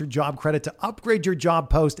 sponsored job credit to upgrade your job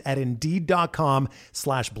post at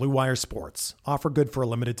Indeed.com/Blue Wire Sports. Offer good for a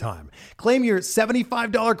limited time. Claim your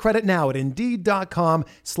 $75 credit now at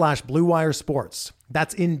Indeed.com/Blue Wire Sports.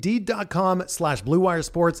 That's Indeed.com/Blue Wire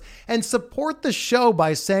Sports, and support the show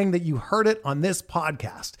by saying that you heard it on this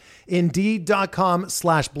podcast.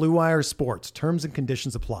 Indeed.com/Blue Wire Sports. Terms and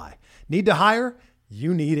conditions apply. Need to hire?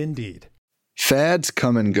 You need Indeed. Fads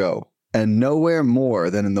come and go, and nowhere more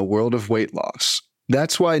than in the world of weight loss.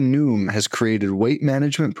 That's why Noom has created weight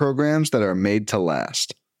management programs that are made to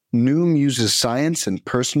last. Noom uses science and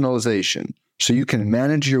personalization so you can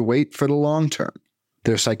manage your weight for the long term.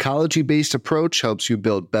 Their psychology-based approach helps you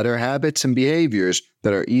build better habits and behaviors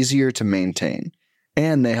that are easier to maintain.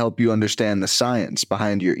 And they help you understand the science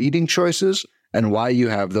behind your eating choices and why you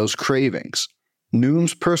have those cravings.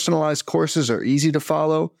 Noom's personalized courses are easy to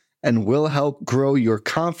follow and will help grow your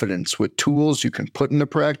confidence with tools you can put into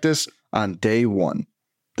practice on day one.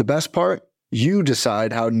 The best part? You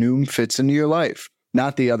decide how Noom fits into your life,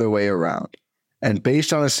 not the other way around. And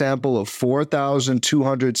based on a sample of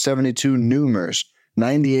 4,272 Noomers,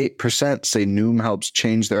 98% say Noom helps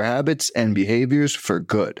change their habits and behaviors for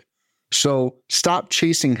good. So stop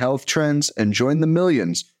chasing health trends and join the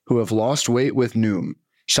millions who have lost weight with Noom.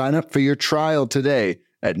 Sign up for your trial today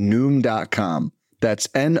at Noom.com. That's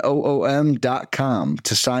Noom.com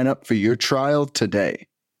to sign up for your trial today.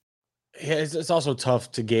 Yeah, it's also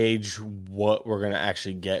tough to gauge what we're going to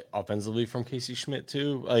actually get offensively from Casey Schmidt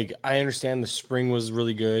too. Like, I understand the spring was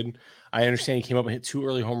really good. I understand he came up and hit 2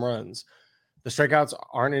 early home runs. The strikeouts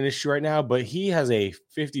aren't an issue right now, but he has a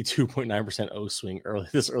 52.9% O swing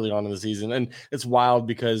this early on in the season. And it's wild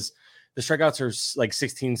because the strikeouts are like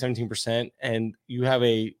 16, 17%, and you have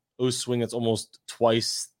a swing that's almost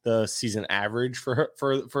twice the season average for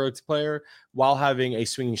a player, while having a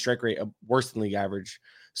swinging strike rate worse than league average.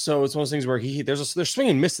 So it's one of those things where there's swing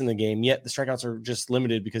and miss in the game, yet the strikeouts are just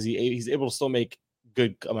limited because he's able to still make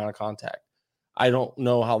good amount of contact. I don't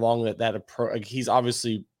know how long that approach. He's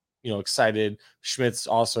obviously excited. Schmidt's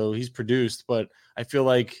also, he's produced, but I feel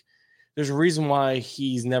like there's a reason why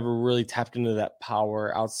he's never really tapped into that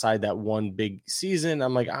power outside that one big season.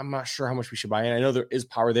 I'm not sure how much we should buy in. I know there is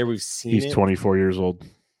power there. We've seen he's 24 years old.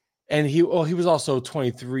 And he was also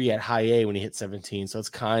 23 at high A when he hit 17. So it's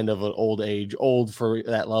kind of an old for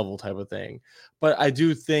that level type of thing. But I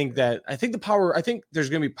do think there's going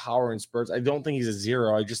to be power in spurts. I don't think he's a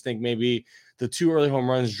zero. I just think maybe the 2 early home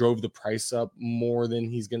runs drove the price up more than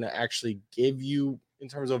he's going to actually give you in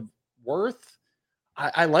terms of worth.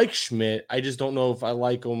 I like Schmidt. I just don't know if I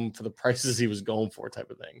like him for the prices he was going for type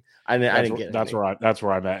of thing. I didn't get it. That's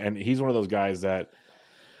where I'm at. And he's one of those guys that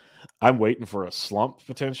I'm waiting for a slump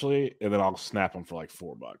potentially, and then I'll snap him for like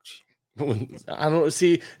 $4. I don't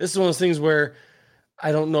see. This is one of those things where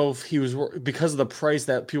I don't know if he was, because of the price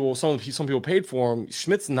that some people paid for him.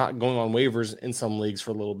 Schmidt's not going on waivers in some leagues for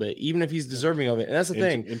a little bit, even if he's deserving of it. And that's the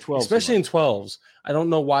thing, in 12s, especially in 12s. I don't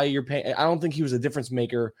know why you're paying. I don't think he was a difference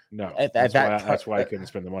maker. No, that's why I couldn't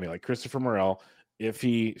spend the money. Like Christopher Morel, if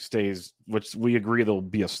he stays, which we agree there'll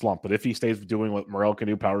be a slump, but if he stays doing what Morel can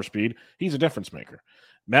do, power speed, he's a difference maker.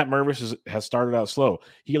 Matt Mervis has started out slow.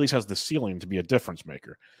 He at least has the ceiling to be a difference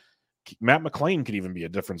maker. Matt McClain could even be a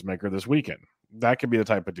difference maker this weekend. That could be the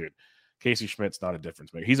type of dude. Casey Schmidt's not a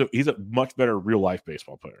difference maker. He's a much better real life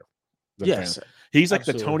baseball player. Yes, he's like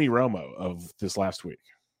absolutely. The Tony Romo of this last week.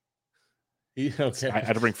 Okay. I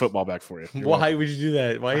had to bring football back for you. Why would you do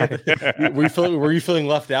that? Why were you feeling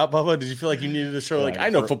left out, Bubba? Did you feel like you needed to show I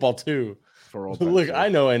know football too? Look, I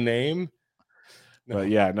know a name. No. But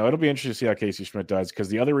yeah, no, it'll be interesting to see how Casey Schmidt does, because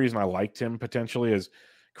the other reason I liked him potentially is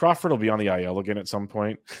Crawford will be on the IL again at some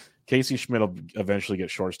point. Casey Schmidt will eventually get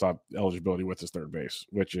shortstop eligibility with his third base,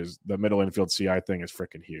 which is the middle infield CI thing is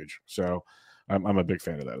freaking huge. So I'm a big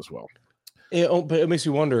fan of that as well. But it makes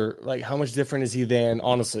me wonder, like, how much different is he than,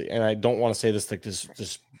 honestly, and I don't want to say this like this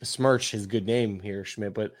smirch his good name here,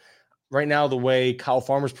 Schmidt, but right now the way Kyle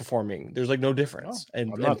Farmer's performing, there's like no difference.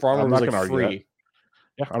 And Farmer was like free.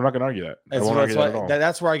 Yeah, I'm not going to argue that.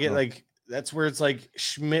 That's where I get like, that's where it's like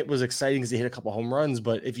Schmidt was exciting because he hit a couple home runs.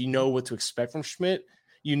 But if you know what to expect from Schmidt,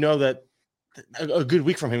 you know that a good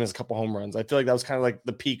week from him is a couple home runs. I feel like that was kind of like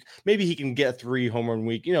the peak. Maybe he can get a 3 home run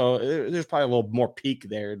week. There's probably a little more peak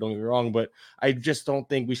there. Don't get me wrong, but I just don't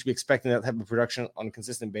think we should be expecting that type of production on a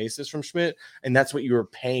consistent basis from Schmidt. And that's what you were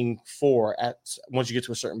paying for once you get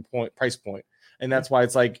to a certain price point. And that's why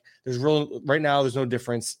it's like right now there's no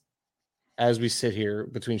difference as we sit here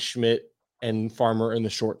between Schmidt and Farmer in the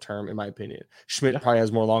short term, in my opinion. Schmidt probably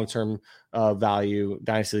has more long-term value,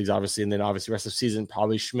 dynasty leagues, obviously, and then obviously rest of the season,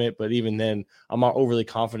 probably Schmidt. But even then, I'm not overly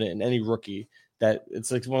confident in any rookie that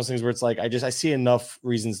it's like one of those things where it's like, I see enough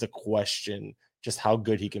reasons to question just how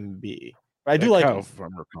good he can be. But I do like Kyle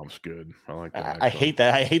Farmer comes good. I like that. I hate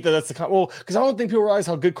that. I hate that. That's because I don't think people realize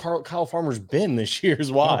how good Kyle Farmer's been this year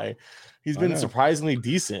is why. He's been surprisingly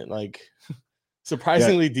decent. Like,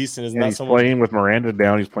 surprisingly decent is not he's playing with Miranda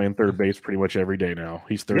down. He's playing third base pretty much every day now.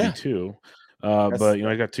 He's 32. But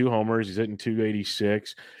he's got 2 homers. He's hitting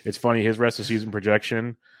 286. It's funny, his rest of season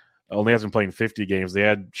projection only has him playing 50 games. They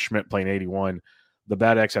had Schmidt playing 81. The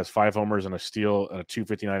Bat X has 5 homers and a steal and a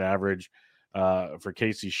 259 average. For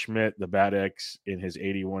Casey Schmidt, the Bat X in his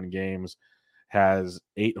 81 games has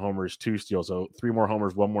 8 homers, 2 steals. So 3 more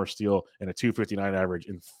homers, 1 more steal, and a 259 average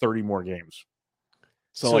in 30 more games.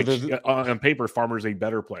 So on paper, Farmer's a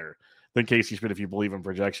better player than Casey Schmidt if you believe in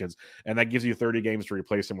projections, and that gives you 30 games to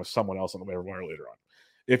replace him with someone else on the waiver wire later on,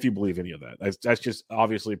 if you believe any of that. That's just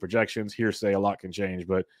obviously projections, hearsay. A lot can change,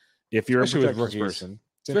 but if you're especially a projections person,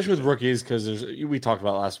 especially with rookies, because we talked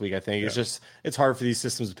about last week, I think it's hard for these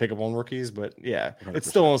systems to pick up on rookies, but 100%. It's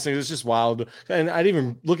still one of those things. It's just wild, and I didn't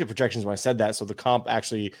even look at projections when I said that, so the comp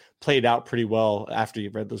actually played out pretty well after you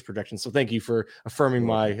read those projections. So thank you for affirming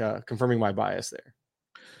confirming my bias there.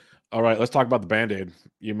 All right, let's talk about the Band-Aid.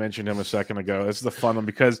 You mentioned him a second ago. This is the fun one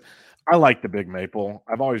because I like the Big Maple.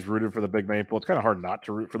 I've always rooted for the Big Maple. It's kind of hard not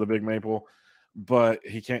to root for the Big Maple, but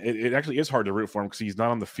he can't. It actually is hard to root for him because he's not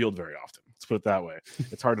on the field very often. Let's put it that way.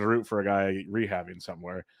 It's hard to root for a guy rehabbing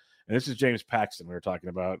somewhere. And this is James Paxton we were talking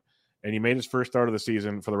about. And he made his first start of the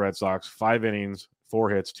season for the Red Sox. 5 innings,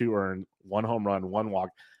 4 hits, 2 earned, 1 home run, 1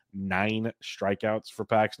 walk, 9 strikeouts for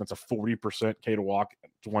Paxton. That's a 40% K to walk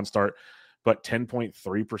to 1 start. But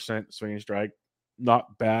 10.3% swinging strike,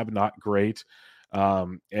 not bad, not great.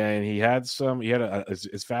 And he had his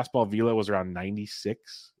fastball velo was around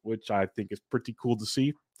 96, which I think is pretty cool to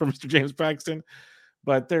see from Mr. James Paxton.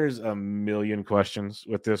 But there's a million questions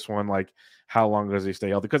with this one, like how long does he stay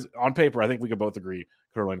healthy? Because on paper, I think we could both agree,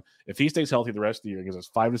 Kurland, if he stays healthy the rest of the year and gives us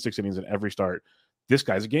 5 to 6 innings in every start, this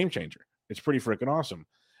guy's a game changer. It's pretty freaking awesome.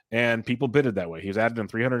 And people bid it that way. He was added in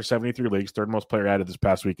 373 leagues, third most player added this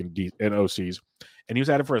past week in OCs. And he was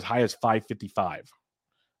added for as high as $555,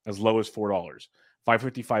 as low as $4.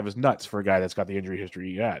 $555 is nuts for a guy that's got the injury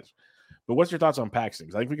history he has. But what's your thoughts on Paxton?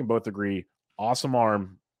 Because I think we can both agree, awesome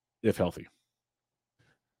arm if healthy.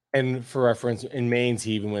 And for reference, in mains,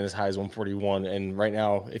 he even went as high as 141. And right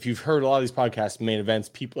now, if you've heard a lot of these podcasts, main events,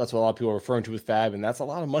 that's what a lot of people are referring to with FAAB. And that's a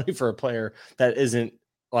lot of money for a player that isn't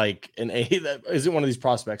like that isn't one of these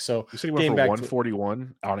prospects. So you said he went for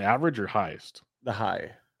 141 on average or highest? The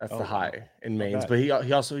high. That's the high in mains. But he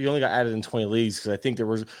only got added in 20 leagues because I think there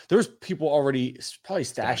was people already probably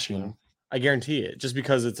stashing him. I guarantee it, just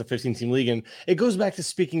because it's a 15-team league. And it goes back to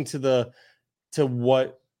speaking to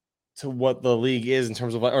what the league is in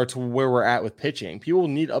terms of, or to where we're at with pitching. People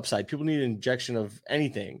need upside. People need an injection of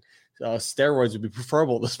anything. Steroids would be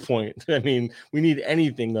preferable at this point. I mean, we need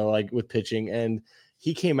anything though, like with pitching. And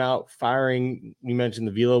he came out firing. You mentioned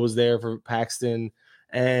the velo was there for Paxton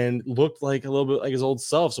and looked like a little bit like his old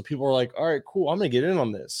self. So people were like, all right, cool. I'm going to get in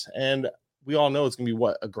on this. And we all know it's going to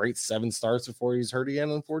be a great 7 starts before he's hurt again,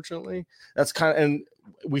 unfortunately. That's and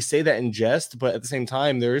we say that in jest, but at the same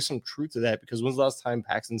time, there is some truth to that, because when's the last time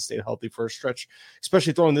Paxton stayed healthy for a stretch,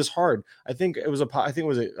 especially throwing this hard? I think it was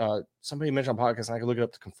somebody mentioned on podcast, and I can look it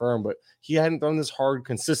up to confirm, but he hadn't thrown this hard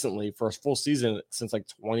consistently for a full season since like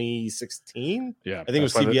 2016. Yeah, I think it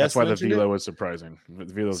was CBS. That's why the velo was surprising. The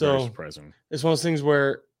velo is very surprising. It's one of those things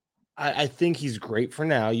where I think he's great for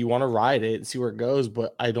now. You want to ride it and see where it goes,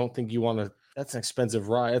 but I don't think you want to. That's an expensive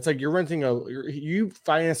ride. It's like you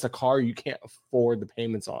financed a car you can't afford the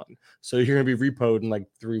payments on, so you're gonna be repoed in like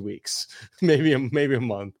 3 weeks, maybe a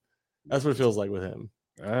month. That's what it feels like with him.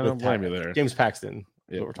 I don't blame you there, James Paxton.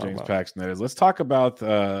 Yeah, James Paxton. That is. Let's talk about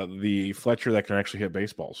the Fletcher that can actually hit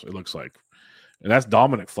baseballs. It looks like, and that's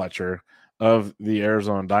Dominic Fletcher of the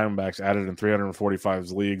Arizona Diamondbacks, added in 345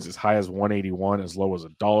 leagues, as high as 181, as low as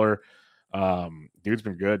 $1. Dude's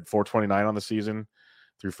been good. 429 on the season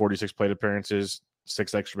through 46 plate appearances,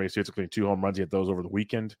 6 extra base hits, including 2 home runs. He had those over the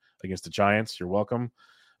weekend against the Giants. You're welcome.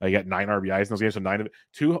 He got 9 RBIs in those games.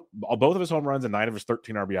 So both of his home runs and 9 of his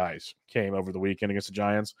 13 RBIs came over the weekend against the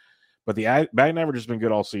Giants. But the batting average has been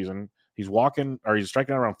good all season. He's striking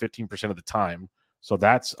out around 15% of the time. So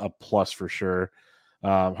that's a plus for sure.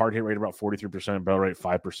 Hard hit rate about 43%, barrel rate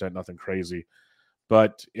 5%, nothing crazy.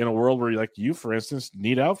 But in a world where you, for instance,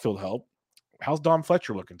 need outfield help, how's Dom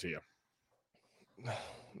Fletcher looking to you?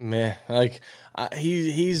 Man,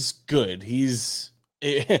 he's good.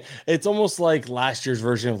 It's almost like last year's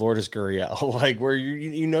version of Lourdes Gurriel, like where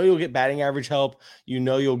you'll get batting average help,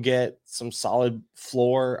 you'll get some solid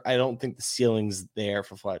floor. I don't think the ceiling's there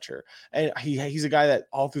for Fletcher, and he's a guy that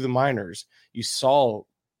all through the minors you saw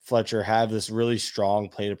Fletcher have this really strong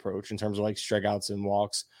plate approach in terms of like strikeouts and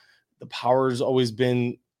walks. The power's always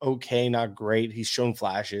been okay, not great. He's shown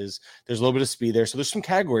flashes. There's a little bit of speed there. So there's some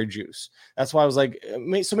category juice. That's why I was like,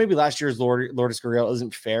 so maybe last year's Lourdes Gurriel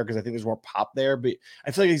isn't fair because I think there's more pop there, but I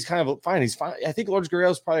feel like he's kind of fine. He's fine. I think Lourdes Gurriel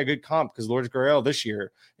is probably a good comp because Lourdes Gurriel this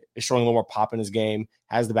year is showing a little more pop in his game,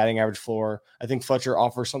 has the batting average floor. I think Fletcher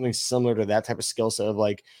offers something similar to that type of skill set of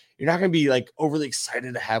like, you're not going to be like overly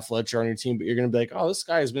excited to have Fletcher on your team, but you're going to be like, oh, this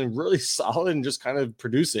guy has been really solid and just kind of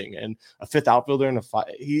producing. And a 5th outfielder and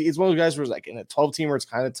he's one of those guys where it's like in a 12 team where it's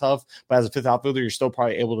kind of tough, but as a 5th outfielder, you're still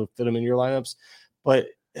probably able to fit him in your lineups. But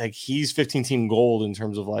like he's 15 team gold in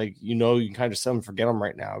terof like, you can kind of set him and forget him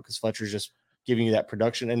right now because Fletcher's just giving you that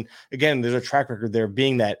production. And again, there's a track record there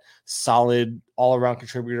being that solid all around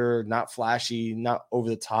contributor, not flashy, not over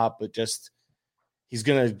the top, but just, he's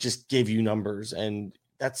going to just give you numbers. And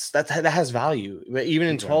that has value. But even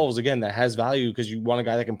in 12s, again, that has value because you want a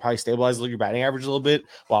guy that can probably stabilize your batting average a little bit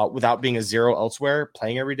while without being a zero elsewhere,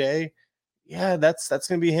 playing every day. Yeah, that's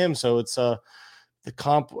going to be him. So it's the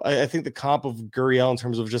comp. I think the comp of Gurriel in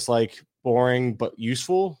terms of just like boring but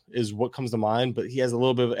useful is what comes to mind. But he has a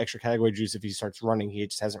little bit of extra category juice if he starts running. He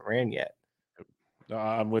just hasn't ran yet.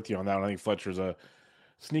 I'm with you on that. I think Fletcher's a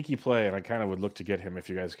sneaky play, and I kind of would look to get him if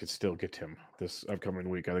you guys could still get him this upcoming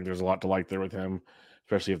week. I think there's a lot to like there with him,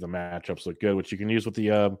 especially if the matchups look good, which you can use with the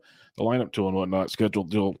lineup tool and whatnot.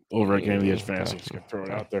 Scheduled deal over at Game of the Edge Fantasy. Just gonna throw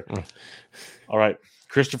it out there. All right,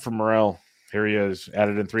 Christopher Morel. Here he is,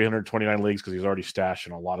 added in 329 leagues because he's already stashed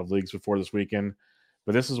in a lot of leagues before this weekend.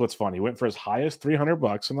 But this is what's fun. He went for his highest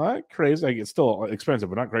 $300, and not crazy. Like, it's still expensive,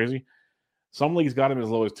 but not crazy. Some leagues got him as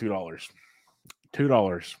low as $2.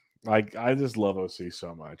 $2. Like, I just love OC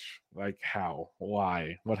so much. Like, how?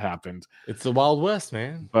 Why? What happened? It's the Wild West,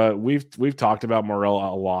 man. But we've talked about Morel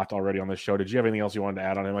a lot already on this show. Did you have anything else you wanted to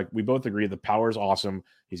add on him? Like, we both agree the power is awesome.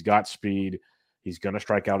 He's got speed. He's going to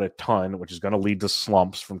strike out a ton, which is going to lead to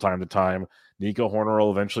slumps from time to time. Nico Horner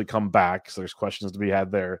will eventually come back, so there's questions to be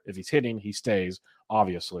had there. If he's hitting, he stays,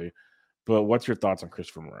 obviously. But what's your thoughts on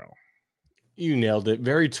Christopher Morel? You nailed it.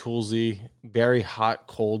 Very toolsy, very hot,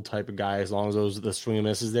 cold type of guy, as long as the swing and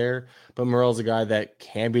miss is there. But Morel's a guy that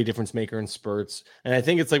can be a difference maker in spurts. And I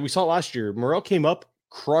think it's like we saw last year. Morel came up,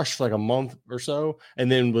 crushed for like a month or so,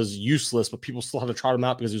 and then was useless, but people still had to trot him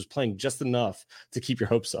out because he was playing just enough to keep your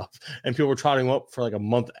hopes up. And people were trotting him up for like a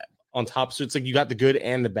month on top. So it's like you got the good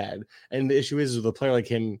and the bad. And the issue is with a player like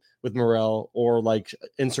him with Morel, or like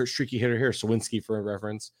insert streaky hitter here, Sawinski for a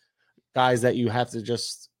reference, guys that you have to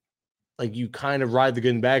just like you kind of ride the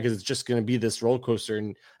good and bad because it's just going to be this roller coaster.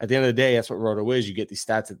 And at the end of the day, that's what Roto is. You get these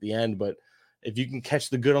stats at the end, but if you can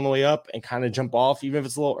catch the good on the way up and kind of jump off, even if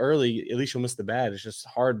it's a little early, at least you'll miss the bad. It's just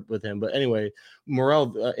hard with him. But anyway,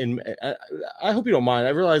 Morel, I hope you don't mind.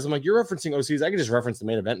 I realize I'm like, you're referencing OCs. I can just reference the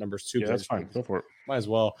main event numbers too. Yeah, that's fine. Go for it. Might as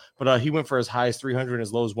well. But he went for as high as 300 and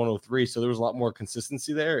as low as 103. So there was a lot more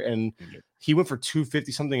consistency there. And he went for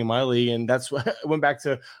 250 something in my league. And that's what I went back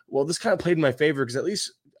to. Well, this kind of played in my favor because at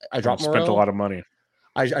least I dropped Morel. Spent a lot of money.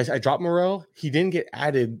 I dropped Morel. He didn't get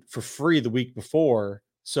added for free the week before.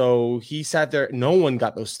 So he sat there. No one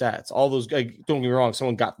got those stats. All those, don't get me wrong,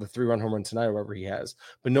 someone got the 3-run home run tonight or whatever he has,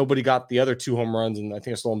 but nobody got the other 2 home runs and I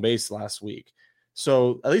think a stolen base last week.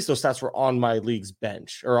 So at least those stats were on my league's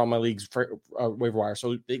bench or on my league's waiver wire.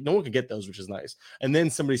 So no one could get those, which is nice. And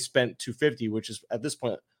then somebody spent 250, which is at this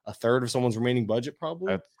point a third of someone's remaining budget,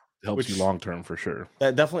 probably. That helps you long term for sure.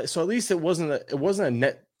 That definitely. So at least it wasn't a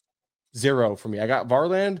net zero for me. I got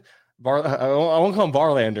Varland. I won't call him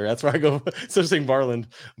Varlander. That's where I go. So saying Varland.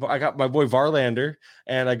 I got my boy Varlander,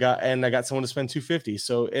 and I got someone to spend 250.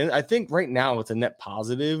 So, and I think right now it's a net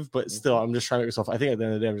positive, but still, I'm just trying to make myself. I think at the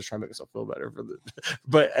end of the day, I'm just trying to make myself feel better for the.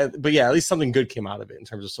 But yeah, at least something good came out of it in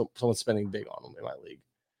terms of someone spending big on them in my league.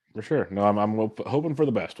 For sure. No, I'm hoping for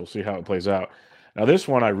the best. We'll see how it plays out. Now, this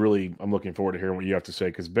one I'm looking forward to hearing what you have to say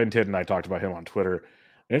because Ben Tidd and I talked about him on Twitter,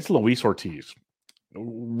 and it's Luis Ortiz.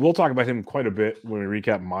 We'll talk about him quite a bit when we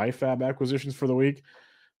recap my FAAB acquisitions for the week,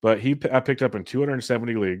 but I picked up in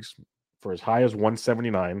 270 leagues for as high as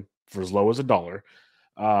 179 for as low as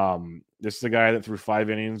 $1. This is a guy that threw 5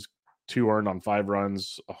 innings, 2 earned on 5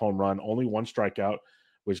 runs, a home run, only 1 strikeout,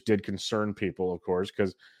 which did concern people, of course,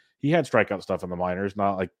 because he had strikeout stuff in the minors,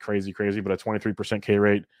 not like crazy, but a 23% K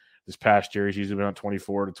rate. This past year, he's usually been at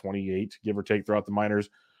 24 to 28, give or take, throughout the minors.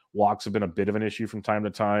 Walks have been a bit of an issue from time to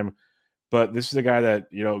time. But this is the guy that,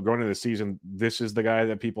 going into the season, this is the guy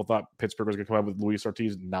that people thought Pittsburgh was going to come up with Luis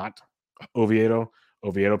Ortiz, not Oviedo.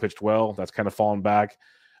 Oviedo pitched well. That's kind of fallen back.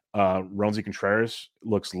 Ronzi Contreras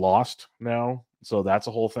looks lost now. So that's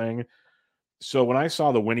a whole thing. So when I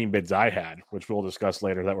saw the winning bids I had, which we'll discuss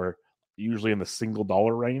later, that were usually in the single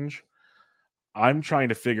dollar range, I'm trying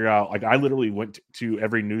to figure out, like, I literally went to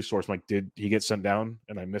every news source. I'm like, did he get sent down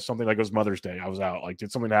and I missed something? Like, it was Mother's Day. I was out. Like,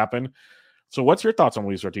 did something happen? So what's your thoughts on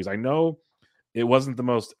Luis Ortiz? I know it wasn't the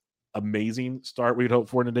most amazing start we'd hoped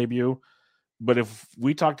for in a debut, but if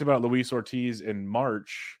we talked about Luis Ortiz in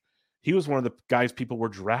March, he was one of the guys people were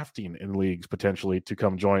drafting in leagues potentially to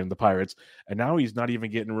come join the Pirates, and now he's not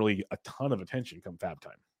even getting really a ton of attention come FAAB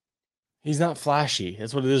time. He's not flashy.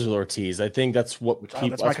 That's what it is with Ortiz. I think that's what people.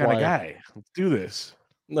 That's my kind of guy. Let's do this.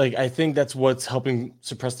 Like, I think that's what's helping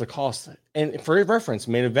suppress the cost. And for reference,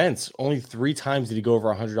 main events, only 3 times did he go over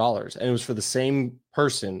 $100. And it was for the same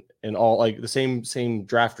person and all, like the same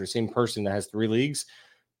drafter, same person that has 3 leagues,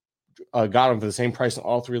 got him for the same price in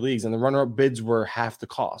all 3 leagues. And the runner-up bids were half the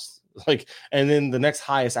cost. Like, and then the next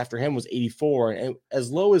highest after him was 84, and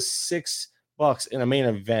as low as $6 in a main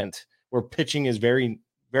event where pitching is very,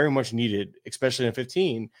 very much needed, especially in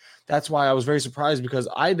 15. That's why I was very surprised because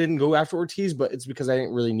I didn't go after Ortiz, but it's because I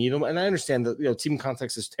didn't really need him. And I understand that, team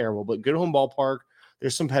context is terrible, but good home ballpark.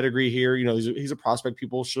 There's some pedigree here. He's a prospect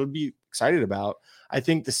people should be excited about. I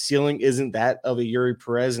think the ceiling isn't that of a Yuri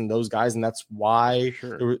Perez and those guys. And that's why,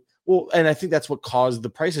 and I think that's what caused the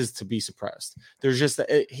prices to be suppressed. There's just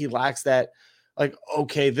that he lacks that. Like,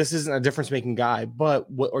 okay, this isn't a difference-making guy, but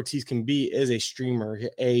what Ortiz can be is a streamer,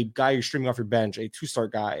 a guy you're streaming off your bench, a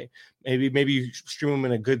 2-start guy. Maybe you stream him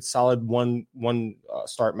in a good, solid one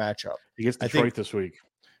start matchup. He gets Detroit this week.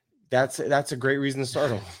 That's a great reason to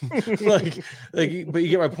start him. but you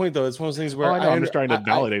get my point though. It's one of those things where I'm just trying to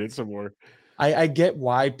validate it some more. I get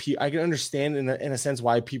why I can understand in a sense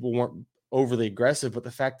why people weren't overly aggressive, but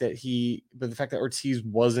the fact that Ortiz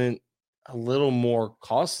wasn't a little more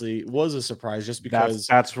costly was a surprise, just because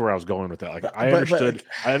that's where I was going with that. Like, I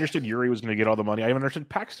understood Yuri was going to get all the money. I even understood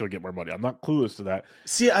Paxton would get more money. I'm not clueless to that.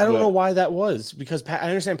 See, I don't know why that was, because I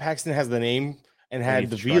understand Paxton has the name and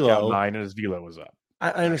had the velo. 9 and his velo was up.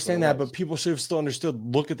 I understand that, but people should have still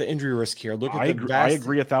understood. Look at the injury risk here. Look at I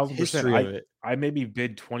agree 1,000%. I maybe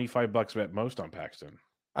bid $25 at most on Paxton.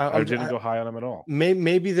 I didn't go high on him at all.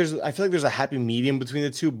 Maybe I feel like there's a happy medium between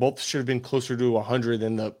the two. Both should have been closer to 100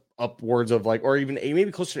 than the upwards of or even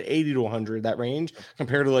maybe closer to 80 to 100, that range,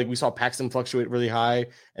 compared to we saw Paxton fluctuate really high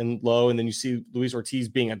and low, and then you see Luis Ortiz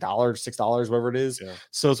being $1, $6, whatever it is. Yeah.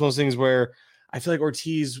 So it's one of those things where I feel like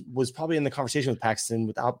Ortiz was probably in the conversation with Paxton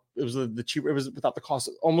without the cheaper. It was without the cost.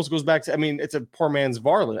 It almost goes back to, it's a poor man's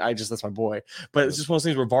Varland. That's my boy. But it's just one of those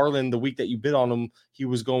things where Varland, the week that you bid on him, he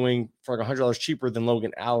was going for $100 cheaper than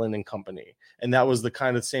Logan Allen and company. And that was the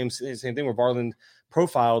kind of same thing where Varland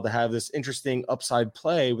profiled to have this interesting upside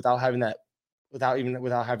play without having the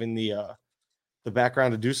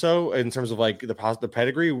background to do so in terms of the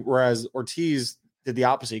pedigree. Whereas Ortiz did the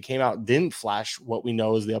opposite. He came out, didn't flash what we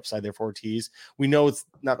know is the upside there for Ortiz. We know it's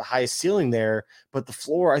not the highest ceiling there, but the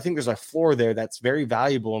floor, I think there's a floor there that's very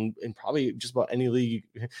valuable in probably just about any league,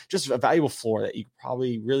 just a valuable floor that you could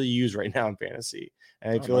probably really use right now in fantasy.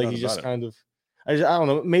 And I feel like he's just kind of, I don't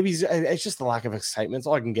know, maybe it's just the lack of excitement. It's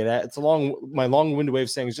all I can get at. It's my long-winded way of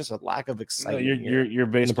saying it's just a lack of excitement. You're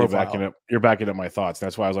basically backing up my thoughts.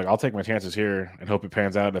 That's why I was like, I'll take my chances here and hope it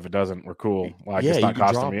pans out. If it doesn't, we're cool. It's not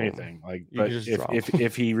costing me anything. But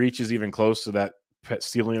if he reaches even close to that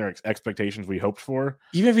ceiling or expectations we hoped for,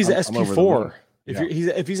 even if he's an SP4,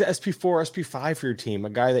 if he's an SP4, SP5 for your team, a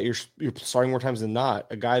guy that you're starting more times than not,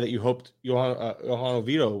 a guy that you hoped Johan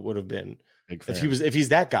Oviedo would have been, if he's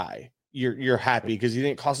that guy. You're happy because he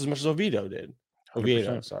didn't cost as much as Oviedo did.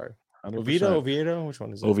 100%. Sorry. 100%. Oviedo? Which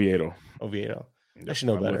one is it? Oviedo. I should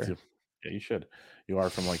know better. Yeah, you should. You are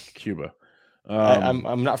from Cuba.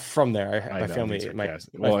 I'm not from there. My family.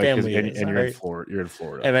 My family. And you're in Florida. You're in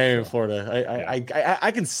Florida. And I am in Florida.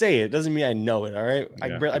 I can say it. Doesn't mean I know it. All right.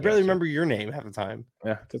 I barely remember your name half the time.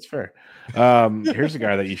 Yeah, that's fair. Here's a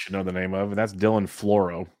guy that you should know the name of, and that's Dylan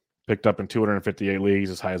Floro. Picked up in 258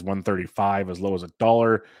 leagues, as high as 135, as low as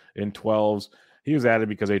 $1 in 12s. He was added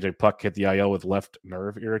because AJ Puck hit the IL with left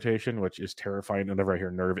nerve irritation, which is terrifying. Whenever I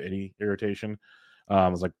hear nerve any irritation,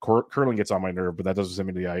 it's like Kurland gets on my nerve, but that doesn't send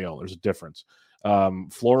me to the IL. There's a difference.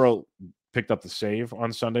 Floro picked up the save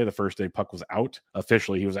on Sunday, the first day Puck was out.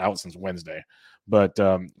 Officially, he was out since Wednesday. But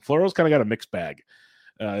Floro's kind of got a mixed bag.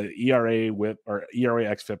 ERA whip or ERA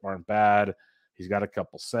xFIP aren't bad. He's got a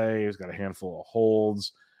couple saves, got a handful of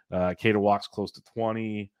holds. K to walks close to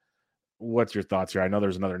 20. What's your thoughts here? I know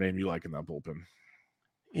there's another name you like in that bullpen.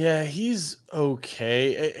 Yeah, he's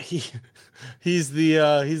okay. He's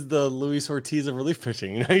the Luis Ortiz of relief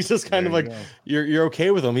pitching. He's just kind of you're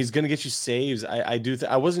okay with him. He's gonna get you saves.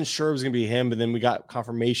 I wasn't sure it was gonna be him, but then we got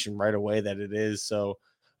confirmation right away that it is. So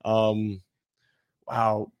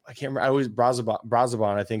wow, I can't remember. I always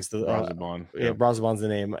Brazaban, I think is the Brazaban. Brazaban's the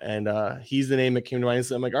name, and he's the name that came to mind.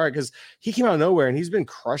 So I'm like, all right, because he came out of nowhere and he's been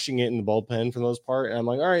crushing it in the bullpen for the most part. And I'm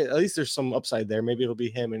like, all right, at least there's some upside there. Maybe it'll be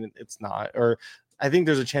him, and it's not. Or I think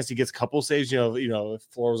there's a chance he gets a couple saves. If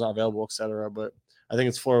Floro was not available, etc. But I think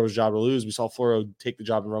it's Floro's job to lose. We saw Floro take the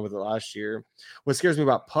job and run with it last year. What scares me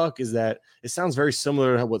about Puck is that it sounds very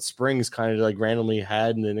similar to what Springs kind of randomly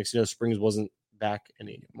had, and the next Springs wasn't back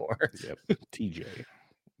anymore. Yep. TJ.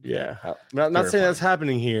 Yeah. I'm not saying that's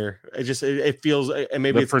happening here. It feels, and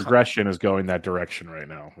maybe the progression is going that direction right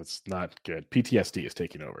now. It's not good. PTSD is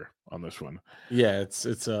taking over on this one. Yeah, it's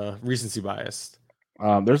recency bias.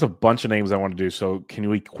 There's a bunch of names I want to do. So can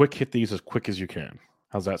we quick hit these as quick as you can?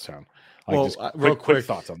 How's that sound? Real quick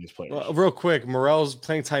thoughts on these players. Real quick, Morel's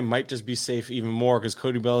playing time might just be safe even more because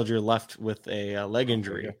Cody Bellinger left with a leg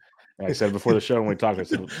injury. Okay. Like I said before the show when we talked, I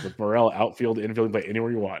said with Morel, outfield, infield, play anywhere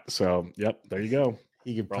you want. So, yep, there you go.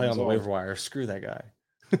 He can play on the waiver wire. Screw that guy.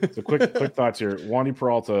 So quick thoughts here. Wandy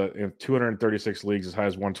Peralta in 236 leagues, as high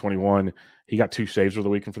as 121. He got 2 saves over the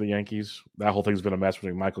weekend for the Yankees. That whole thing's been a mess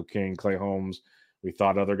between Michael King, Clay Holmes. We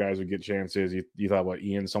thought other guys would get chances. You thought what,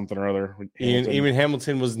 Ian something or other? Ian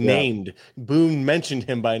Hamilton was named. Boone mentioned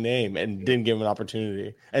him by name and didn't give him an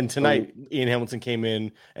opportunity. And tonight, Ian Hamilton came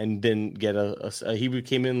in and didn't get he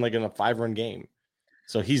came in in a 5-run game.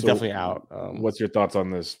 So he's definitely out. What's your thoughts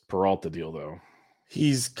on this Peralta deal, though?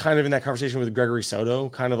 He's kind of in that conversation with Gregory Soto,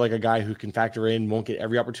 kind of like a guy who can factor in, won't get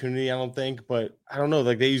every opportunity, I don't think. But I don't know.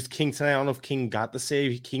 They used King tonight. I don't know if King got the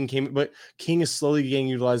save. King came, but King is slowly getting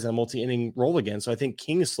utilized in a multi-inning role again. So I think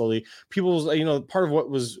King is slowly, part of what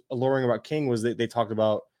was alluring about King was that they talked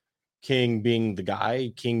about King being the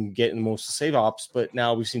guy, King getting most save ops, but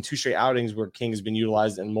now we've seen 2 straight outings where King has been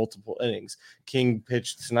utilized in multiple innings. King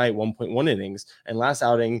pitched tonight 1.1 innings, and last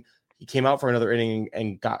outing he came out for another inning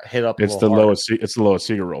and got hit up. It's the lowest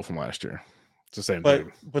Seager roll from last year. It's the same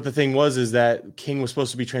thing. But the thing is that King was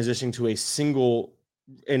supposed to be transitioning to a single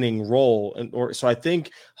inning role, so I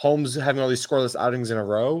think Holmes having all these scoreless outings in a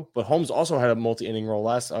row, but Holmes also had a multi-inning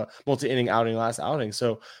outing last outing.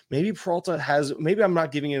 So maybe Peralta maybe I'm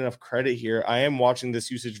not giving it enough credit here. I am watching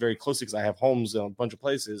this usage very closely because I have Holmes in a bunch of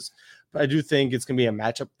places, but I do think it's going to be a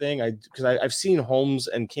matchup thing. Because I've seen Holmes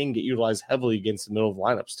and King get utilized heavily against the middle of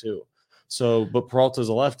lineups too. So, but Peralta's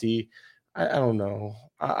a lefty. I don't know.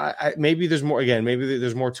 Maybe there's more. Again, maybe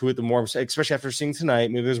there's more to it. The more, especially after seeing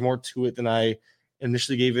tonight, maybe there's more to it than I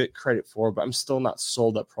initially gave it credit for, but I'm still not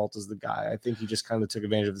sold that Peralta's the guy. I think he just kind of took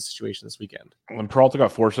advantage of the situation this weekend. When Peralta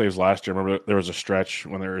got 4 saves last year, remember there was a stretch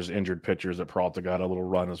when there was injured pitchers that Peralta got a little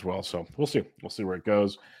run as well. So we'll see. We'll see where it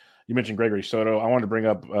goes. You mentioned Gregory Soto. I wanted to bring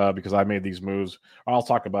up because I made these moves. I'll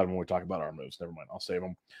talk about them when we talk about our moves. Never mind. I'll save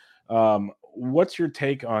them. What's your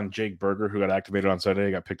take on Jake Berger, who got activated on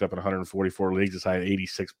Sunday, got picked up in 144 leagues, decided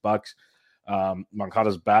 $86.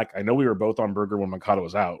 Moncada's back. I know we were both on Berger when Moncada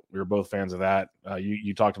was out. We were both fans of that.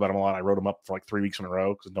 You talked about him a lot. I wrote him up for like 3 weeks in a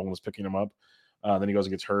row because no one was picking him up. Then he goes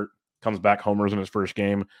and gets hurt, comes back, homers in his first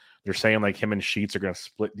game. They're saying like him and Sheets are going to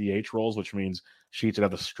split DH roles, which means Sheets would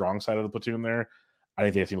have the strong side of the platoon there. I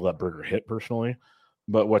think they have to let Berger hit personally.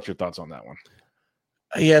 But what's your thoughts on that one?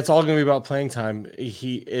 Yeah, it's all going to be about playing time.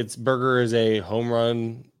 Berger is a home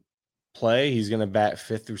run play. He's going to bat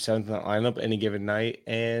 5th through 7th in that lineup any given night,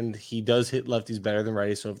 and he does hit lefties better than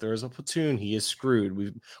righties. So if there is a platoon, he is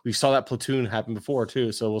screwed. We saw that platoon happen before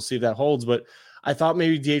too, so we'll see if that holds. But I thought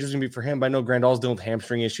maybe DH was going to be for him, but I know Grandal's dealing with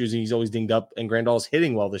hamstring issues, and he's always dinged up, and Grandal's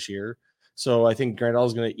hitting well this year. So I think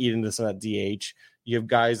Grandal's going to eat into some of that DH. You have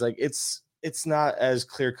guys like it's not as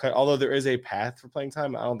clear-cut, although there is a path for playing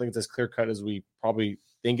time. I don't think it's as clear-cut as we probably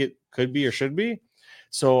think it could be or should be.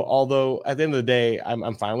 So although at the end of the day,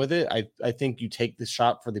 I'm fine with it. I think you take the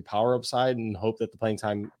shot for the power upside and hope that the playing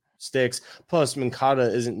time sticks. Plus,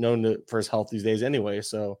 Moncada isn't known for his health these days anyway.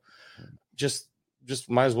 So just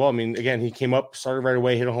might as well. I mean, again, he came up, started right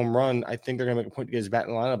away, hit a home run. I think they're going to make a point to get his bat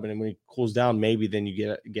in the lineup. And then when he cools down, maybe then you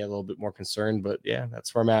get a little bit more concerned. But yeah,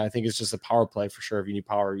 that's where I'm at. I think it's just a power play for sure. If you need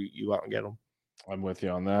power, you go out and get them. I'm with you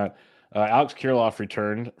on that. Alex Kirilloff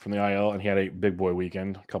returned from the IL, and he had a big boy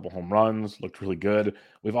weekend. A couple home runs, looked really good.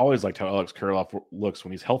 We've always liked how Alex Kirilloff looks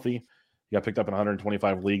when he's healthy. He got picked up in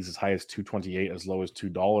 125 leagues, as high as $228, as low as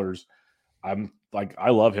 $2. I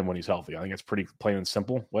love him when he's healthy. I think it's pretty plain and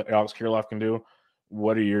simple what Alex Kirilloff can do.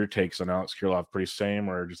 What are your takes on Alex Kirilloff? Pretty same,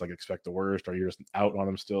 or just like expect the worst? Or you're just out on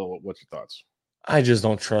him still? What's your thoughts? I just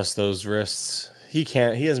don't trust those wrists. He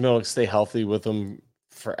can't. He hasn't been able to stay healthy with them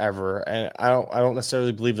forever, and I don't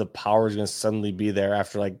necessarily believe the power is going to suddenly be there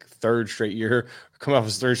after like coming off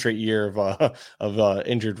his 3rd straight year of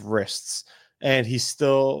injured wrists, and he's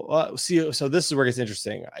still so this is where it gets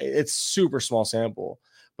interesting. It's super small sample,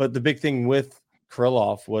 but the big thing with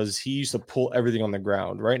Kirilloff was he used to pull everything on the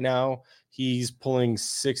ground. Right now he's pulling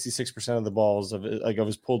 66% of the balls of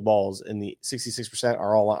his pulled balls, and the 66%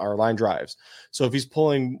 are line drives. So if he's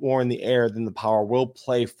pulling more in the air, then the power will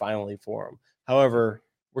play finally for him. However,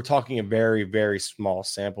 we're talking a very, very small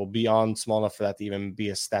sample, beyond small enough for that to even be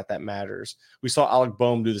a stat that matters. We saw Alec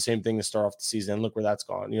Boehm do the same thing to start off the season, and look where that's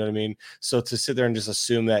gone. You know what I mean? So to sit there and just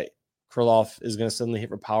assume that Kirilloff is going to suddenly hit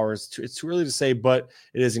for power, it's too early to say, but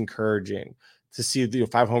it is encouraging to see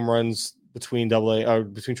 5 home runs between AA or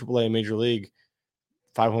between AAA and Major League.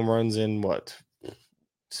 5 home runs in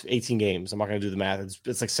 18 games. I'm not going to do the math.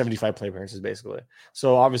 It's like 75 play appearances basically.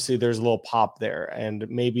 So obviously there's a little pop there, and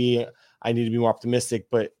maybe I need to be more optimistic,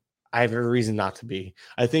 but I have every reason not to be.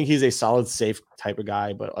 I think he's a solid, safe type of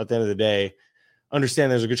guy, but at the end of the day,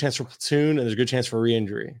 understand there's a good chance for platoon and there's a good chance for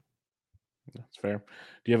re-injury. That's fair.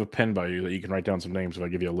 Do you have a pen by you that you can write down some names if I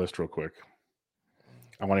give you a list real quick?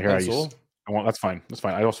 I want to hear that's fine. That's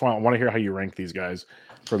fine. I want to hear how you rank these guys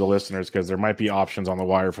for the listeners, because there might be options on the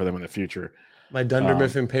wire for them in the future. My Dunder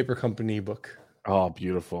Mifflin Paper Company book. Oh,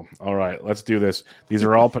 beautiful. All right, let's do this. These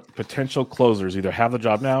are all potential closers. Either have the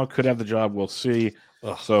job now, could have the job. We'll see.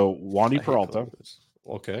 Ugh, so, Wandy Peralta.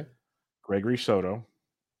 Okay. Gregory Soto.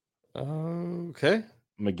 Okay.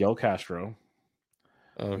 Miguel Castro.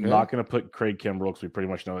 Okay. I'm not going to put Craig Kimbrell because we pretty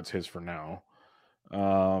much know it's his for now.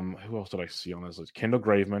 Who else did I see on this list? Kendall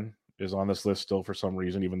Graveman is on this list still for some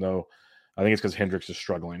reason, even though I think it's because Hendricks is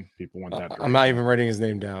struggling. People want that. I'm not even writing his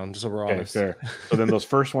name down, just so we're honest. Fair. So then those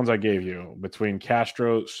first ones I gave you, between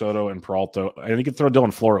Castro, Soto, and Peralta, and you can throw Dylan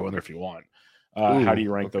Floro in there if you want. How do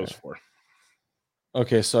you rank those four?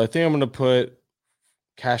 Okay, so I think I'm going to put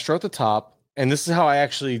Castro at the top. And this is how I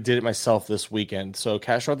actually did it myself this weekend. So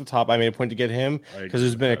Castro at the top, I made a point to get him because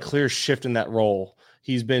there's been a clear shift in that role.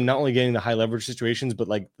 He's been not only getting the high leverage situations, but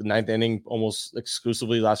like the ninth inning almost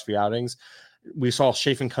exclusively last few outings. We saw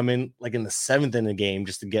Chafin come in like in the seventh inning game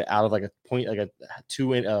just to get out of like a point, like a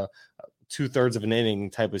 2/3 of an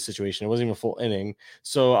inning type of situation. It wasn't even a full inning.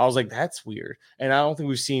 So I was like, that's weird. And I don't think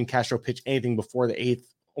we've seen Castro pitch anything before the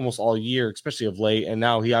eighth almost all year, especially of late. And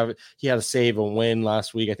now he had a save and win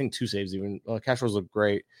last week. I think 2 saves even. Castro's looked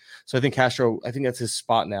great. So I think Castro, I think that's his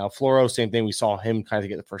spot now. Floro, same thing. We saw him kind of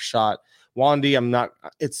get the first shot. Wandy,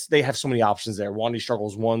 they have so many options there. Wandy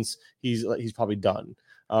struggles once. He's probably done.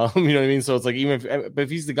 You know what I mean? So it's like, but if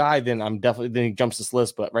he's the guy, then then he jumps this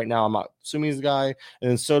list. But right now I'm not assuming he's the guy. And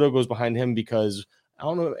then Soto goes behind him because I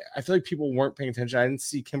don't know. I feel like people weren't paying attention. I didn't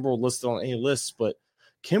see Kimbrel listed on any lists, but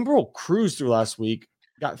Kimbrel cruised through last week.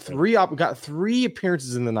 Got three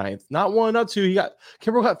appearances in the ninth. Not one, not two.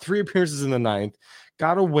 Kimbrel got 3 appearances in the ninth.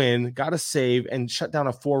 Got a win, got a save, and shut down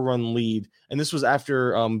a 4-run lead. And this was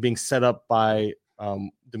after being set up by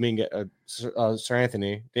Dominguez, Sir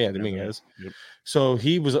Anthony. Yeah, Dominguez. Yep. So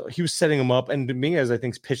he was setting him up, and Dominguez, I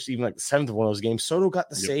think, pitched even like the 7th of one of those games. Soto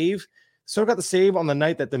got the save. Soto got the save on the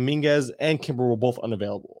night that Dominguez and Kimbrel were both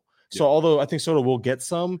unavailable. So although I think Soto will get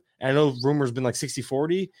some, and I know rumors been like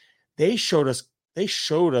 60-40, they showed us it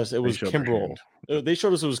was Kimbrel. They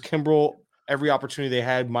showed us it was Kimbrel every opportunity they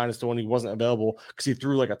had, minus the one he wasn't available because he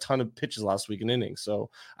threw like a ton of pitches last week in innings. So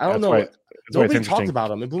I don't know. Nobody talked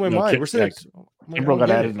about him. It blew my mind. Kimbrel got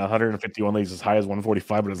added in 151 leagues, as high as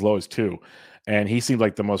 145, but as low as 2. And he seemed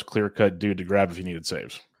like the most clear-cut dude to grab if he needed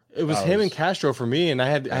saves. It was him and Castro for me, and I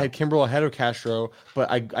had Kimbrel ahead of Castro,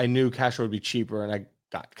 but I knew Castro would be cheaper, and I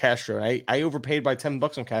got Castro. And I overpaid by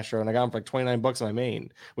 $10 on Castro, and I got him for like $29 on my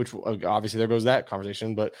main, which obviously there goes that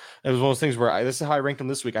conversation. But it was one of those things where this is how I ranked him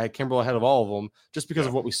this week. I had Kimbrel ahead of all of them just because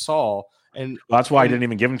of what we saw. And that's why I didn't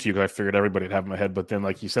even give him to you, because I figured everybody would have him ahead. But then,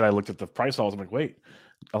 like you said, I looked at the price halls. I'm like, wait,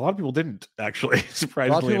 a lot of people didn't actually.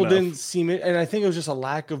 Surprisingly, a lot of people didn't see it, and I think it was just a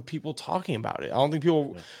lack of people talking about it. I don't think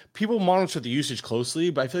people monitor the usage closely,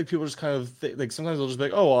 but I feel like people just kind of like sometimes they'll just be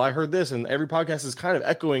like, oh, well, I heard this, and every podcast is kind of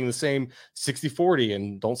echoing the same 60-40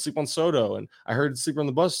 and don't sleep on Soto. And I heard Sleeper on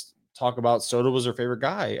the Bus talk about Soto was their favorite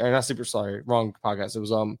guy. Or not Sleeper, sorry, wrong podcast. It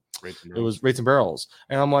was Rates and Barrels.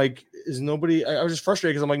 And I'm like, I was just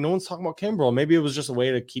frustrated because I'm like, no one's talking about Kimbrel. Maybe it was just a way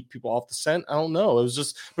to keep people off the scent. I don't know. It was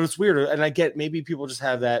just, but it's weird. And I get maybe people just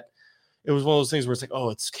have that. It was one of those things where it's like, oh,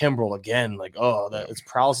 it's Kimbrel again. Like, oh, it's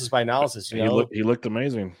paralysis by analysis. You know, he looked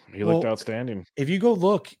amazing. He looked outstanding. If you go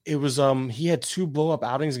look, it was he had 2 blow-up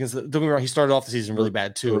outings against don't get me wrong, he started off the season really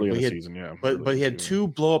bad too. Early in the season, yeah. But he had 2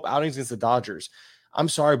 blow-up outings against the Dodgers. I'm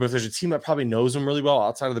sorry, but if there's a team that probably knows him really well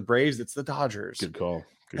outside of the Braves, it's the Dodgers. Good call.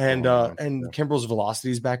 Kimbrel's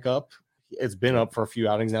velocity is back up. It's been up for a few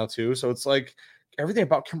outings now too. So it's like everything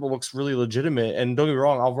about Kimbrel looks really legitimate. And don't get me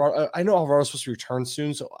wrong, I know Alvaro's supposed to return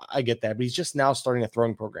soon, so I get that. But he's just now starting a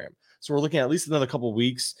throwing program. So we're looking at least another couple of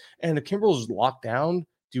weeks. And if Kimbrel's locked down,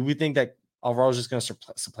 do we think that Alvaro's just going to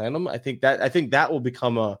supplant him? I think that will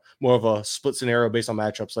become more of a split scenario based on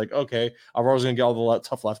matchups. Like, okay, Alvaro's going to get all the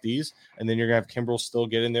tough lefties, and then you're going to have Kimbrel still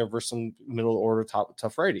get in there versus some middle order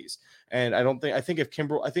tough righties. And I think it's going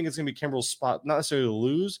to be Kimbrel's spot, not necessarily to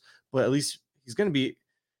lose, but at least he's going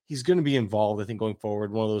to be involved. I think going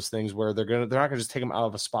forward, one of those things where they're not going to just take him out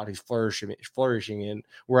of a spot he's flourishing in.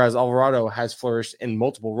 Whereas Alvarado has flourished in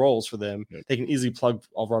multiple roles for them. Yeah. They can easily plug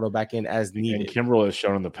Alvarado back in as needed. And Kimbrel has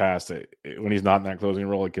shown in the past that when he's not in that closing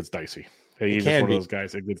role, it gets dicey. He's just one of those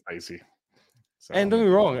guys that gets dicey. So, and don't get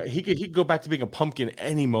me wrong, he could go back to being a pumpkin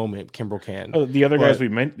any moment. Kimbrel can. The other guys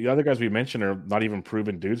we mentioned are not even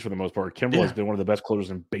proven dudes for the most part. Kimbrel has been one of the best closers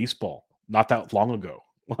in baseball not that long ago.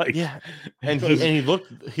 And he looked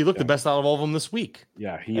the best out of all of them this week.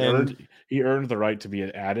 Yeah, he earned the right to be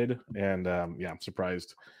added, and I'm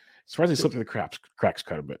surprised he slipped through the cracks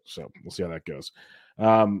quite a bit. So we'll see how that goes.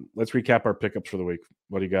 Let's recap our pickups for the week.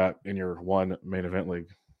 What do you got in your one main event league?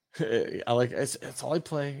 I like it's all I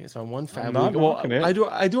play. It's my one family. Well, I do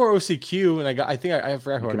our OCQ, and I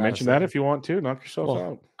forgot who I got. You can mention that if you want to. Knock yourself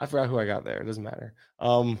out. I forgot who I got there. It doesn't matter.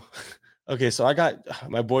 Okay, so I got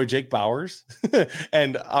my boy Jake Bowers,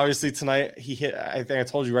 and obviously tonight he hit. I think I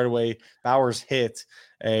told you right away. Bowers hit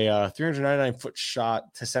a 399-foot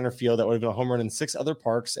shot to center field that would have been a home run in 6 other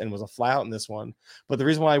parks, and was a fly out in this one. But the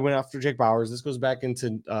reason why I went after Jake Bowers, this goes back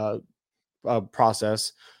into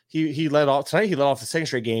process. He led off tonight. He led off the second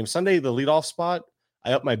straight game. Sunday, the leadoff spot,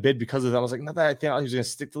 I upped my bid because of that. I was like, not that I thought he was going to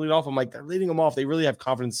stick the lead off. I'm like, they're leading him off. They really have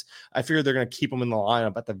confidence. I figured they're going to keep him in the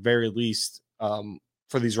lineup at the very least.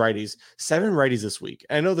 for these righties. 7 righties this week.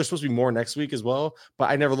 I know there's supposed to be more next week as well,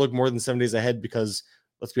 but I never look more than 7 days ahead because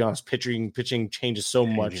let's be honest, pitching changes so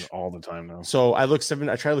much all the time now. So I try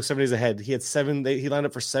to look 7 days ahead. He had 7. He lined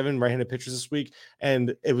up for 7 right-handed pitchers this week,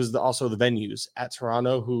 and it was also the venues at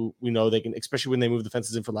Toronto, who we know they can, especially when they move the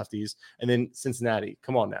fences in for lefties, and then Cincinnati.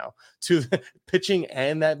 Come on now, to pitching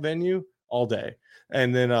and that venue all day.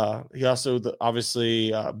 And then he also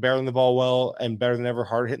obviously barreling the ball well and better than ever,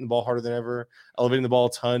 hitting the ball harder than ever, elevating the ball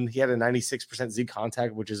a ton. He had a 96% Z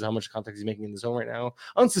contact, which is how much contact he's making in the zone right now.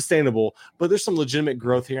 Unsustainable, but there's some legitimate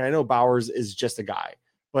growth here. I know Bowers is just a guy,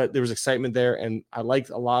 but there was excitement there, and I liked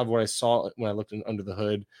a lot of what I saw when I looked under the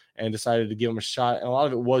hood and decided to give him a shot. And a lot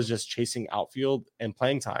of it was just chasing outfield and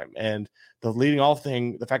playing time. And the leading off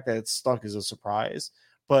thing, the fact that it's stuck is a surprise.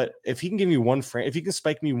 But if he can give me if he can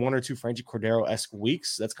spike me 1 or 2 Franchi Cordero-esque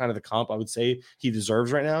weeks, that's kind of the comp I would say he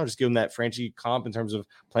deserves right now. Just give him that Franchi comp in terms of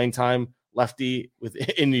playing time, lefty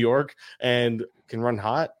in New York, and can run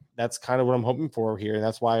hot. That's kind of what I'm hoping for here. And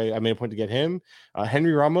that's why I made a point to get him.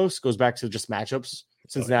 Henry Ramos goes back to just matchups.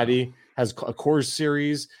 Cincinnati has a Coors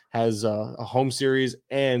series, has a home series,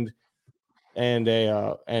 and a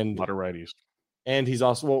lot of righties. And he's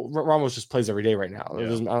also Ramos just plays every day right now. Yeah.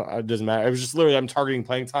 It doesn't matter. It was just literally I'm targeting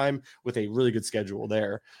playing time with a really good schedule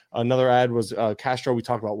there. Another ad was Castro. We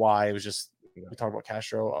talked about why it was just we talked about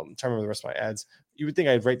Castro. I'm trying to remember the rest of my ads. You would think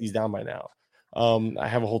I'd write these down by now. I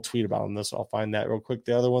have a whole tweet about him, so I'll find that real quick.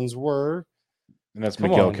 The other ones were, and that's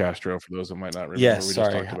Miguel Castro for those that might not remember. Yes,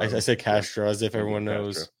 sorry, I said Castro as if everyone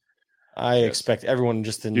knows. Castro. I expect everyone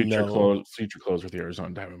just to know. Future close with the Arizona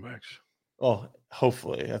Diamondbacks. Oh,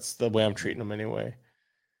 hopefully. That's the way I'm treating them anyway.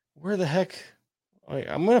 Where the heck? Wait,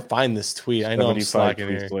 I'm going to find this tweet. I know I'm slacking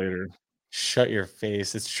here. Later. Shut your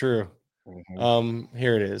face. It's true. Mm-hmm.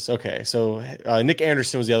 Here it is. Okay, so Nick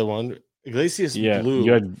Anderson was the other one. Iglesias blew.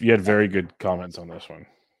 You had very good comments on this one.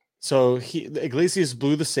 So Iglesias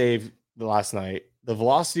blew the save last night. The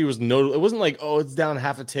velocity was notable. It wasn't like, it's down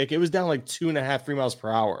half a tick. It was down like 2.5, 3 miles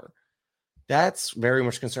per hour. That's very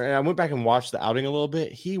much concerning. And I went back and watched the outing a little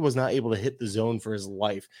bit. He was not able to hit the zone for his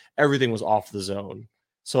life. Everything was off the zone.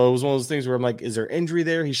 So it was one of those things where I'm like, is there injury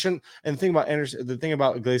there? He shouldn't. And the thing about Anderson, the thing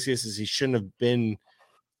about Iglesias is he shouldn't have been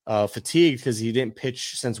fatigued because he didn't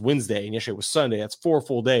pitch since Wednesday. And yesterday was Sunday. That's 4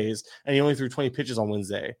 full days. And he only threw 20 pitches on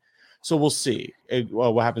Wednesday. So we'll see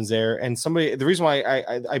what happens there. And the reason why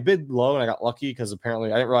I bid low and I got lucky because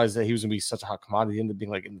apparently I didn't realize that he was going to be such a hot commodity. He ended up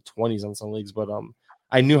being like in the 20s on some leagues. But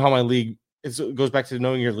I knew how my league. It goes back to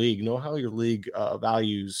knowing your league. Know how your league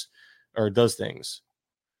values or does things.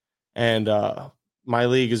 And my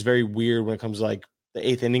league is very weird when it comes to like the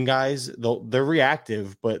 8th inning guys. They're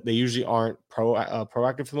reactive, but they usually aren't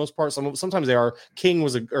proactive for the most part. Sometimes they are. King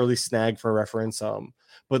was an early snag for reference.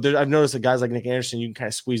 But I've noticed that guys like Nick Anderson, you can kind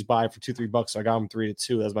of squeeze by for $2-3. So I got him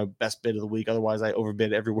 3-2. That was my best bid of the week. Otherwise, I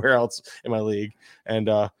overbid everywhere else in my league. And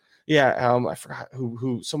I forgot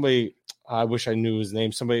who somebody. I wish I knew his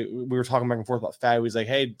name. Somebody we were talking back and forth about FAAB. He's like,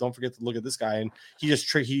 "Hey, don't forget to look at this guy." And he just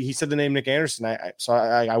he said the name Nick Anderson.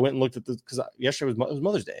 I went and looked at because yesterday was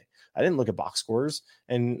Mother's Day. I didn't look at box scores,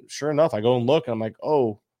 and sure enough, I go and look, and I'm like,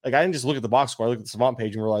 "Oh." Like I didn't just look at the box score. I looked at the Savant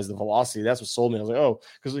page and realized the velocity. That's what sold me. I was like, "Oh,"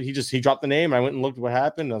 because he dropped the name. And I went and looked at what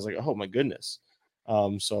happened. And I was like, "Oh my goodness."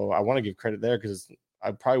 So I want to give credit there because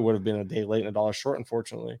I probably would have been a day late and $1 short,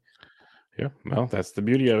 unfortunately. Yeah, well, that's the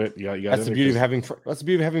beauty of it. That's the beauty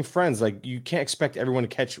of having friends. Like you can't expect everyone to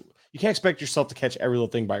catch. You can't expect yourself to catch every little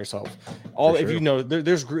thing by yourself. If you know,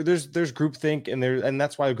 there's groupthink, and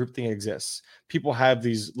that's why groupthink exists. People have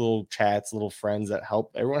these little chats, little friends that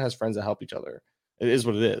help. Everyone has friends that help each other. It is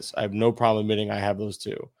what it is. I have no problem admitting I have those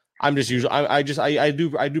too. I'm just usually I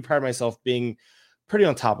do pride myself being pretty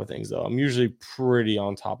on top of things though. I'm usually pretty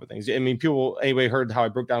on top of things. I mean, people anyway heard how I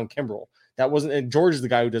broke down Kimbrel. That wasn't, and George is the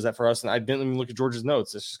guy who does that for us. And I didn't even look at George's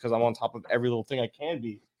notes. It's just because I'm on top of every little thing I can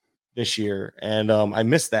be this year. And I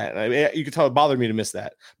missed that. And you could tell it bothered me to miss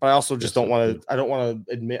that. But I also just I don't want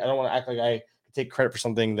to act like I take credit for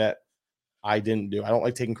something that I didn't do. I don't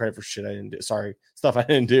like taking credit for shit I didn't do. Sorry, stuff I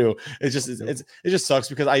didn't do. It just sucks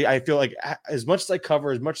because I feel like as much as I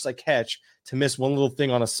cover, as much as I catch, to miss one little thing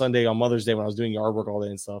on a Sunday on Mother's Day when I was doing yard work all day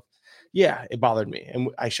and stuff. Yeah, it bothered me, and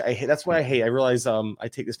I hate. That's what I hate. I realize I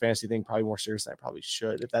take this fantasy thing probably more seriously than I probably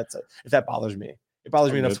should. If that bothers me, it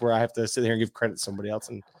bothers me enough to where I have to sit here and give credit to somebody else.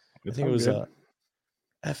 And I think it was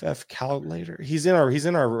FF Calculator. He's in our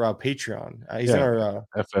Patreon. He's in our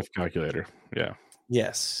FF Calculator. Yeah.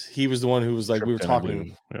 Yes, he was the one who was like we were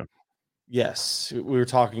talking. Yeah. Yes, we were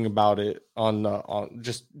talking about it on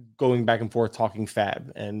just going back and forth talking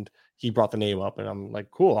FAAB, and he brought the name up, and I'm like,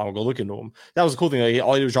 cool, I'll go look into him. That was a cool thing.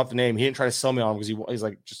 All he did was drop the name. He didn't try to sell me on him because he's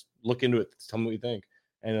like, just look into it. Tell me what you think.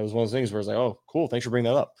 And it was one of those things where it's like, oh, cool, thanks for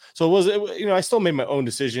bringing that up. So I still made my own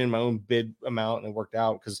decision, my own bid amount, and it worked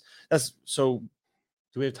out because that's so.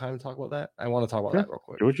 Do we have time to talk about that? I want to talk about that real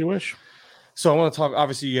quick. Do what you wish. So I want to talk.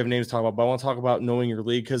 Obviously, you have names to talk about, but I want to talk about knowing your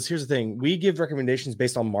league because here's the thing: we give recommendations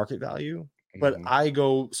based on market value, but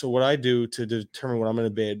So what I do to determine what I'm going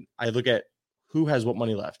to bid, I look at who has what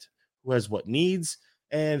money left, who has what needs,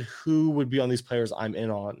 and who would be on these players I'm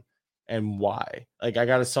in on. And why? Like I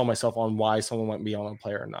got to sell myself on why someone might be on a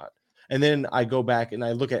player or not. And then I go back and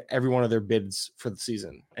I look at every one of their bids for the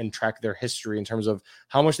season and track their history in terms of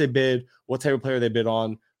how much they bid, what type of player they bid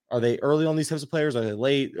on. Are they early on these types of players? Are they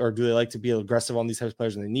late? Or do they like to be aggressive on these types of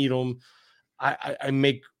players when they need them? I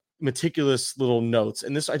make meticulous little notes.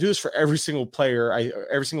 And I do this for every single player,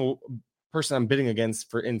 every single person I'm bidding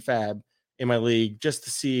against in FAAB in my league, just to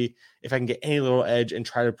see if I can get any little edge and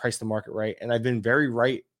try to price the market right. And I've been very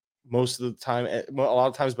right most of the time, a lot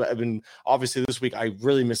of times, but I've been obviously this week I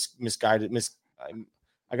really misguided.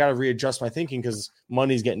 I got to readjust my thinking because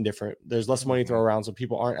money's getting different. There's less money to throw around, so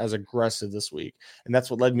people aren't as aggressive this week, and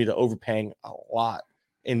that's what led me to overpaying a lot.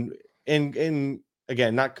 And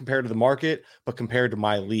again, not compared to the market, but compared to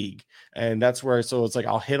my league, and that's where so it's like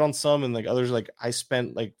I'll hit on some, and like others, like I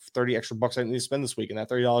spent like $30 extra I need to spend this week, and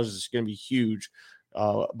that $30 is going to be huge.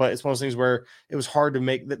 But it's one of those things where it was hard to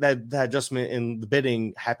make that adjustment in the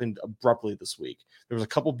bidding happened abruptly this week. There was a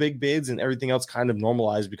couple big bids and everything else kind of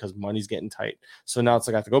normalized because money's getting tight. So now it's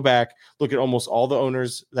like I have to go back, look at almost all the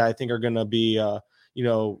owners that I think are going to be,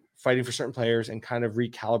 fighting for certain players and kind of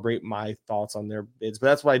recalibrate my thoughts on their bids. But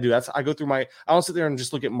that's what I do. I go through I don't sit there and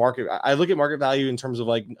just look at market. I look at market value in terms of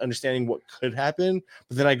like understanding what could happen,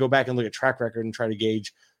 but then I go back and look at track record and try to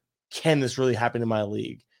gauge, can this really happen in my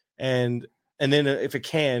league? And then if it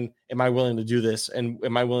can, am I willing to do this? And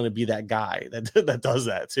am I willing to be that guy that does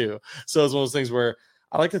that too? So it's one of those things where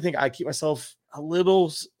I like to think I keep myself a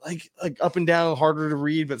little like up and down, harder to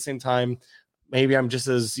read, but at the same time, maybe I'm just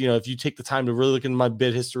as, if you take the time to really look into my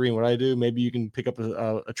bid history and what I do, maybe you can pick up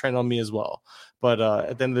a trend on me as well. But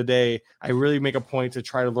at the end of the day, I really make a point to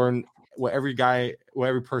try to learn what every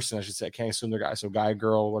person, I should say, I can't assume they're guy, so guy,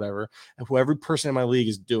 girl, whatever, and who every person in my league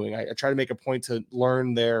is doing. I try to make a point to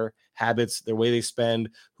learn their habits, their way they spend,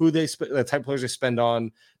 the type of players they spend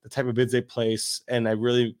on, the type of bids they place. And I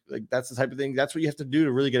really that's the type of thing. That's what you have to do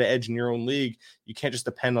to really get an edge in your own league. You can't just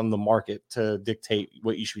depend on the market to dictate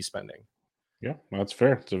what you should be spending. Yeah, that's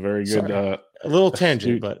fair. It's a very good, a little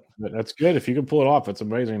tangent, but that's good. If you can pull it off, it's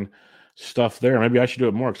amazing stuff there. Maybe I should do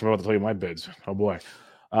it more because I'm about to tell you my bids. Oh boy.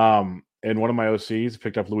 And one of my OCs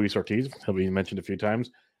picked up Luis Ortiz. He'll be mentioned a few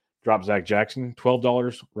times. Dropped Zach Jackson,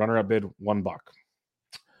 $12. Runner-up bid, $1.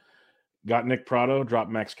 Got Nick Prado.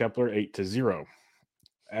 Dropped Max Kepler, 8-0.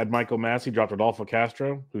 Add Michael Massey. Dropped Rodolfo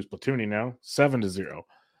Castro, who's platooning now, 7-0.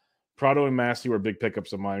 Prado and Massey were big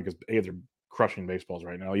pickups of mine because they're crushing baseballs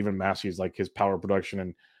right now. Even Massey's his power production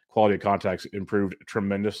and quality of contacts improved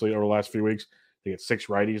tremendously over the last few weeks. They get 6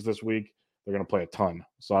 righties this week. They're going to play a ton.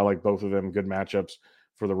 So I like both of them. Good matchups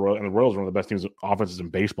for the Royals. And the Royals are one of the best teams offenses in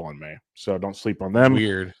baseball in May. So don't sleep on them.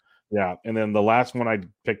 Weird. Yeah. And then the last one I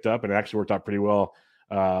picked up, and it actually worked out pretty well.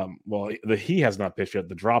 He has not pitched yet.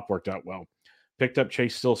 The drop worked out well. Picked up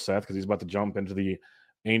Chase Stillseth because he's about to jump into the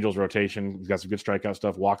Angels rotation. He's got some good strikeout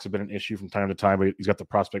stuff. Walks have been an issue from time to time, but he's got the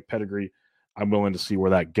prospect pedigree. I'm willing to see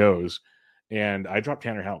where that goes. And I dropped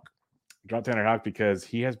Tanner Houck. Because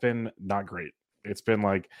he has been not great. It's been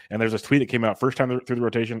and there's this tweet that came out first time through the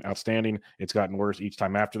rotation, outstanding. It's gotten worse each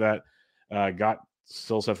time after that. Got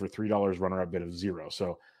Stillseth for $3, runner-up bid of 0.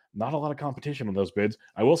 So not a lot of competition on those bids.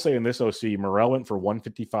 I will say in this OC, Morel went for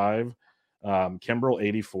 $155, Kimbrel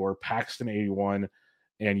 84, Paxton 81,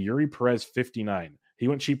 and Yuri Perez 59. He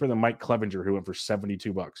went cheaper than Mike Clevenger, who went for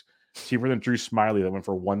 $72. Cheaper than Drew Smiley, that went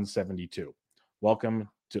for $172. Welcome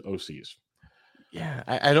to OCs. Yeah,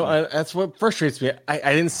 I don't. That's what frustrates me.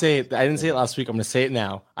 I didn't say it. I didn't say it last week. I'm going to say it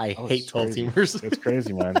now. I hate 12-teamers. It's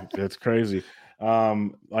crazy, man. It's crazy.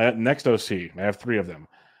 Next OC, I have 3 of them.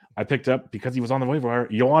 I picked up because he was on the waiver wire.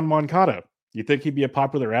 Yohan Moncada. You think he'd be a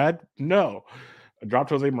popular ad? No. I dropped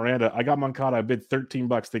Jose Miranda. I got Moncada. I bid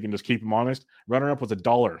 $13, thinking just keep him honest. Runner up was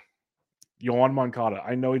 $1. Yohan Moncada.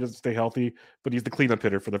 I know he doesn't stay healthy, but he's the cleanup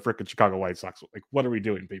hitter for the frickin' Chicago White Sox. What are we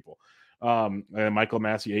doing, people? And Michael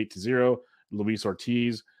Massey 8-0. Luis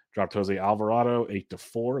Ortiz dropped Jose Alvarado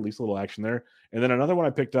 8-4, at least a little action there. And then another one I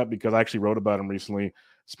picked up because I actually wrote about him recently.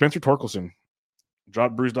 Spencer Torkelson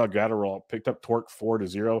dropped Bruce Dog Gatterall, picked up Torque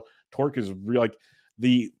 4-0. Torque is really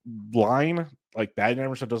the line, batting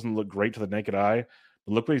average stuff doesn't look great to the naked eye,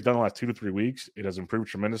 But look what he's done the last 2 to 3 weeks. It has improved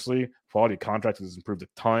tremendously. Quality of contract has improved a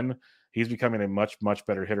ton. He's becoming a much, much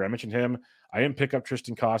better hitter. I mentioned him. I didn't pick up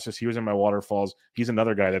Tristan Casas. He was in my waterfalls. He's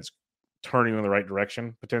another guy that's turning in the right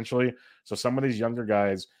direction potentially. So some of these younger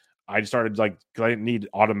guys, I started because I didn't need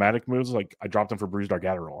automatic moves. Like I dropped him for Bruce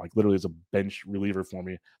Dark-Adderall, like literally as a bench reliever for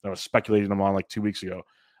me that I was speculating him on like 2 weeks ago.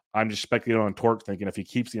 I'm just speculating on Torque, thinking if he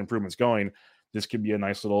keeps the improvements going, this could be a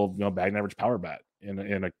nice little batting average power bat in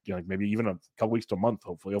a maybe even a couple weeks to a month.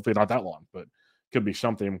 Hopefully not that long, but could be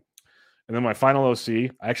something. And then my final OC,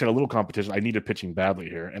 I actually had a little competition. I needed pitching badly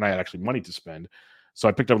here, and I had actually money to spend. So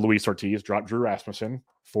I picked up Luis Ortiz, dropped Drew Rasmussen,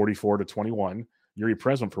 44 to 21. Yuri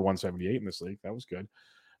Perez went for 178 in this league. That was good.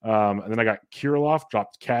 And then I got Kirilloff,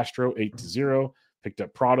 dropped Castro 8 to 0. Picked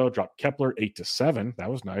up Prado, dropped Kepler 8 to 7. That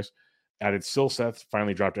was nice. Added Silseth,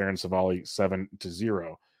 finally dropped Aaron Savali 7 to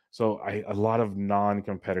 0. So a lot of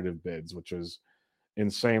non-competitive bids, which is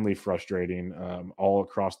insanely frustrating all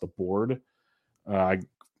across the board.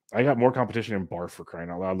 I got more competition in Barf, for crying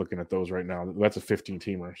out loud, looking at those right now. That's a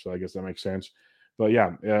 15-teamer, so I guess that makes sense. But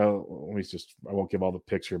yeah, let me just, I won't give all the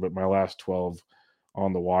picks here, but my last 12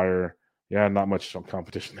 on the wire, yeah, not much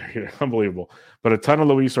competition there either. Unbelievable. But a ton of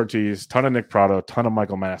Luis Ortiz, ton of Nick Prado, ton of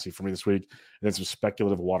Michael Massey for me this week, and then some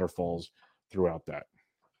speculative waterfalls throughout that.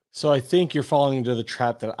 So I think you're falling into the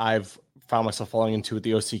trap that I've found myself falling into with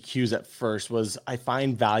the OCQs at first. Was I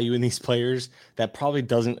find value in these players that probably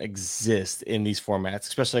doesn't exist in these formats,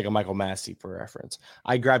 especially like a Michael Massey for reference.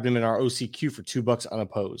 I grabbed him in our OCQ for $2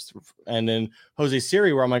 unopposed. And then Jose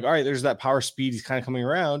Siri, where I'm like, all right, there's that power speed. He's kind of coming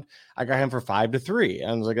around. I got him for 5 to 3.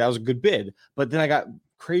 And I was like, that was a good bid. But then I got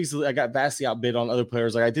vastly outbid on other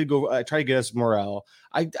players. Like I tried to get us Morel.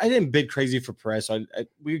 I didn't bid crazy for Perez. So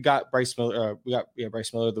we got Bryce Miller.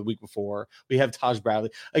 Bryce Miller the week before. We have Taj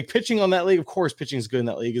Bradley. Like pitching on that league, of course, pitching is good in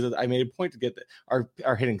that league. I made a point to get that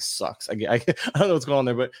our hitting sucks. I don't know what's going on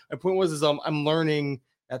there, but my point was I'm learning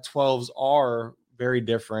that 12s are very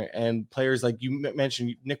different, and players like you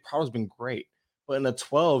mentioned, Nick Prado's been great. But in a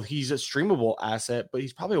 12, he's a streamable asset, but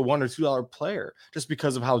he's probably a $1 or $2 player just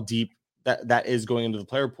because of how deep that is going into the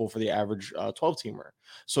player pool for the average 12-teamer.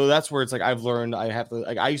 So that's where it's like I've learned I have to,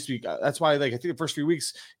 like, I used to be, that's why, like, I think the first few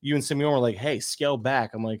weeks you and Simeon were like, hey, scale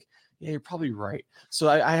back. I'm like, yeah, you're probably right. So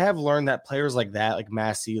I have learned that players like that, like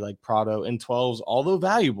Massey, like Prado, and 12s, although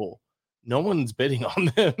valuable, no one's bidding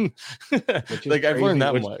on them. Like I've learned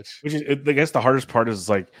that much. Which is, I guess the hardest part is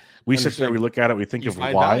like we sit there, we look at it, we think of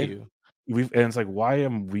why. And it's like, why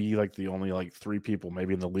am we like the only like 3 people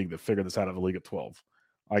maybe in the league that figured this out of a league at 12?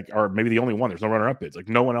 Like, or maybe the only one. There's no runner-up bids. Like,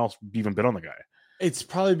 no one else even bid on the guy. It's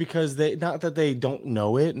probably because not that they don't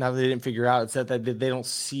know it, not that they didn't figure out. It's that they don't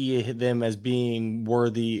see them as being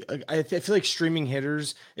worthy. I feel like streaming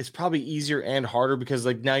hitters, it's probably easier and harder because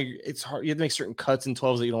like now it's hard. You have to make certain cuts in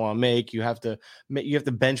 12s that you don't want to make. You have to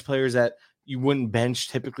bench players that you wouldn't bench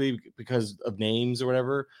typically because of names or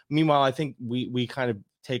whatever. Meanwhile, I think we kind of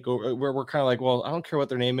take over. We're kind of like, well, I don't care what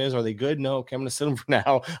their name is. Are they good? No. Okay, I'm going to sit them for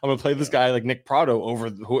now. I'm going to play this guy like Nick Prado over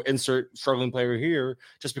who insert struggling player here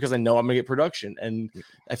just because I know I'm going to get production. And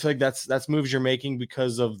I feel like that's moves you're making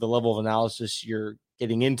because of the level of analysis you're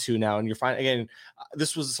getting into now. And you're fine. Again,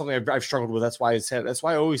 this was something I've struggled with. That's why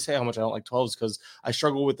I always say how much I don't like 12s, because I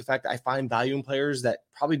struggle with the fact that I find value in players that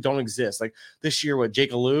probably don't exist. Like this year with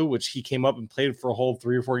Jake Alou, which he came up and played for a whole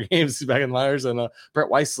 3 or 4 games back in Lyers, and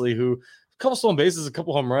Brett Weisley, who couple stolen bases, a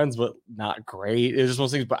couple home runs, but not great. It was just one of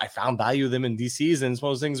those things, but I found value of them in DCs. And it's one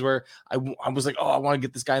of those things where I was like, oh, I want to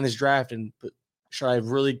get this guy in this draft. But should I have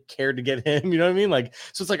really cared to get him? You know what I mean? Like,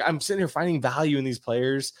 so it's like, I'm sitting here finding value in these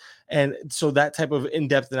players. And so that type of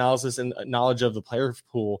in-depth analysis and knowledge of the player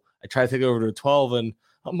pool, I try to take it over to a 12, and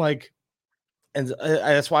I'm like, and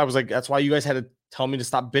that's why I was like, that's why you guys had to tell me to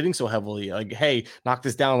stop bidding so heavily. Like, hey, knock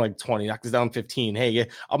this down like 20, knock this down 15. Hey, yeah,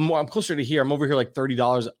 I'm closer to here. I'm over here like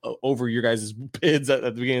 $30 over your guys' bids at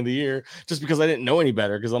the beginning of the year, just because I didn't know any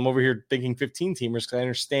better. Because I'm over here thinking 15 teamers, because I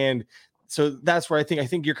understand. So that's where I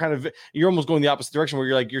think you're almost going the opposite direction,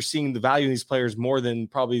 where you're seeing the value in these players more than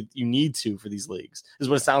probably you need to for these leagues, is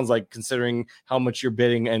what it sounds like, considering how much you're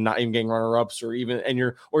bidding and not even getting runner-ups, or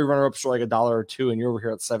your runner-ups for like $1 or $2, and you're over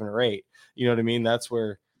here at 7 or 8. You know what I mean? That's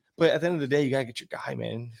where. But at the end of the day, you gotta get your guy,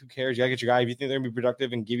 man. Who cares? You gotta get your guy. If you think they're gonna be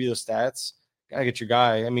productive and give you those stats, you gotta get your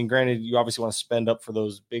guy. I mean, granted, you obviously want to spend up for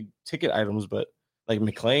those big ticket items, but like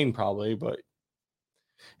McLean probably. But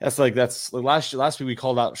that's like last week we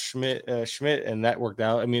called out Schmidt, and that worked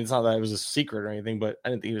out. I mean, it's not that it was a secret or anything, but I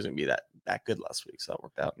didn't think he was gonna be that good last week, so that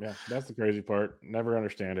worked out. Yeah, that's the crazy part. Never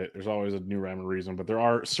understand it. There's always a new rhyme and reason, but there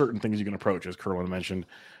are certain things you can approach, as Kurland mentioned,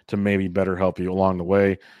 to maybe better help you along the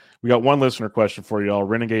way. We got one listener question for y'all.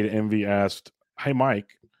 Renegade Envy asked, "Hey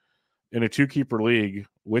Mike, in a 2-keeper league,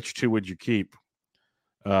 which 2 would you keep?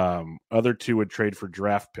 Other 2 would trade for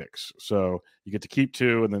draft picks. So you get to keep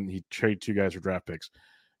 2, and then he trade 2 guys for draft picks.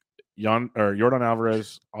 Yordan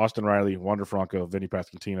Alvarez, Austin Riley, Wander Franco, Vinny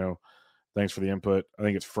Pasquantino. Thanks for the input. I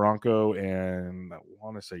think it's Franco and I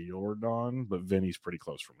want to say Yordan, but Vinny's pretty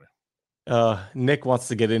close for me. Nick wants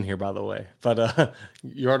to get in here, by the way, but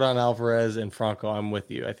Yordan Alvarez and Franco, I'm with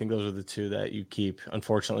you. I think those are the 2 that you keep.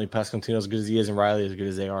 Unfortunately, Pasquantino, as good as he is, and Riley, as good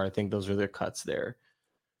as they are, I think those are their cuts there.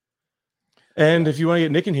 And if you want to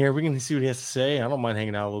get Nick in here, we can see what he has to say. I don't mind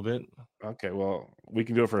hanging out a little bit. Okay, well, we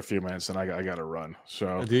can do it for a few minutes, and I got to run.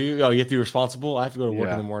 So do you? Oh, you have to be responsible. I have to go to work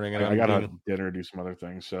in the morning, and I got to dinner, do some other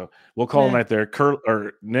things. So we'll call him right there.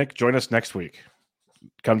 Nick, join us next week.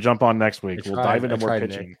 Come jump on next week. We'll dive into more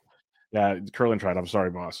pitching. Nick. Yeah, Kurland tried. I'm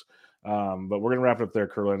sorry, boss. But we're gonna wrap it up there,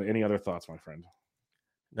 Kurland. Any other thoughts, my friend?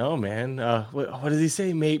 No, man. What does he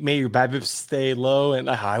say? May your BABIP stay low. And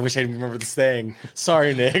I wish I remember the saying.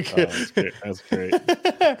 Sorry, Nick. Oh, that's great.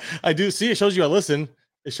 I do see. It shows you I listen.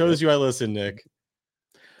 It shows you I listen, Nick.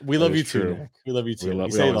 We love you too, Nick. We love you too. We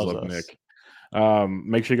love Nick.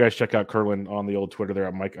 Make sure you guys check out Kurland on the old Twitter there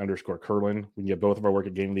at Mike_Kurland. We can get both of our work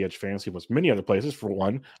at Game of the Edge Fantasy plus many other places. For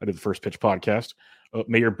one, I did the First Pitch podcast.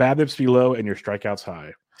 May your BABIPs be low and your strikeouts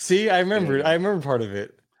high. See, I remember part of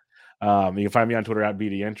it. You can find me on Twitter at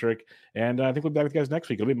BDentric. And I think we'll be back with you guys next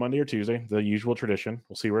week. It'll be Monday or Tuesday, the usual tradition.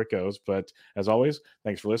 We'll see where it goes. But as always,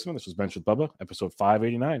 thanks for listening. This was Bench with Bubba, episode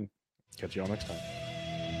 589. Catch you all next time.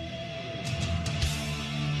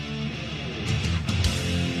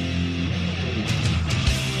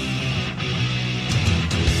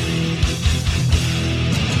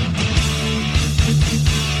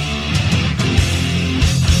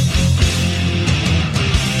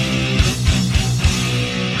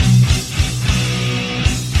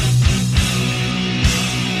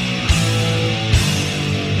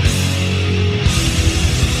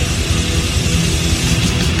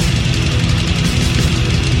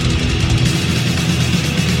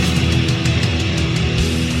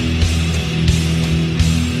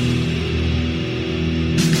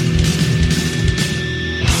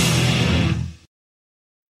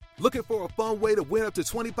 Looking for a fun way to win up to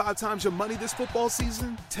 25 times your money this football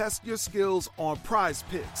season? Test your skills on Prize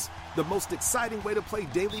Picks, the most exciting way to play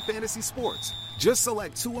daily fantasy sports. Just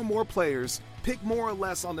select 2 or more players, pick more or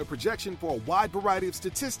less on their projection for a wide variety of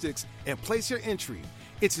statistics, and place your entry.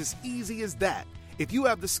 It's as easy as that. If you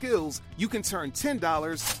have the skills, you can turn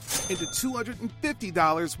 $10 into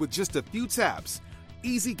 $250 with just a few taps.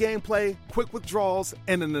 Easy gameplay, quick withdrawals,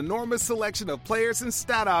 and an enormous selection of players and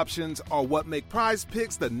stat options are what make Prize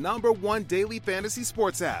Picks the #1 daily fantasy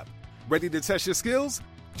sports app. Ready to test your skills?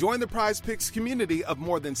 Join the Prize Picks community of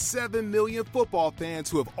more than 7 million football fans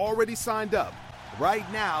who have already signed up.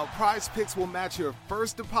 Right now, Prize Picks will match your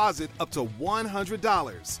first deposit up to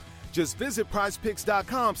 $100. Just visit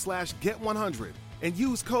prizepicks.com/get100 and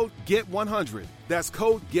use code GET100. That's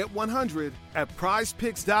code GET100 at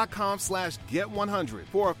prizepicks.com/get100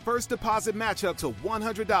 for a first deposit match up to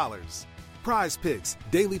 $100. Prize Picks,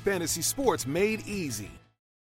 daily fantasy sports made easy.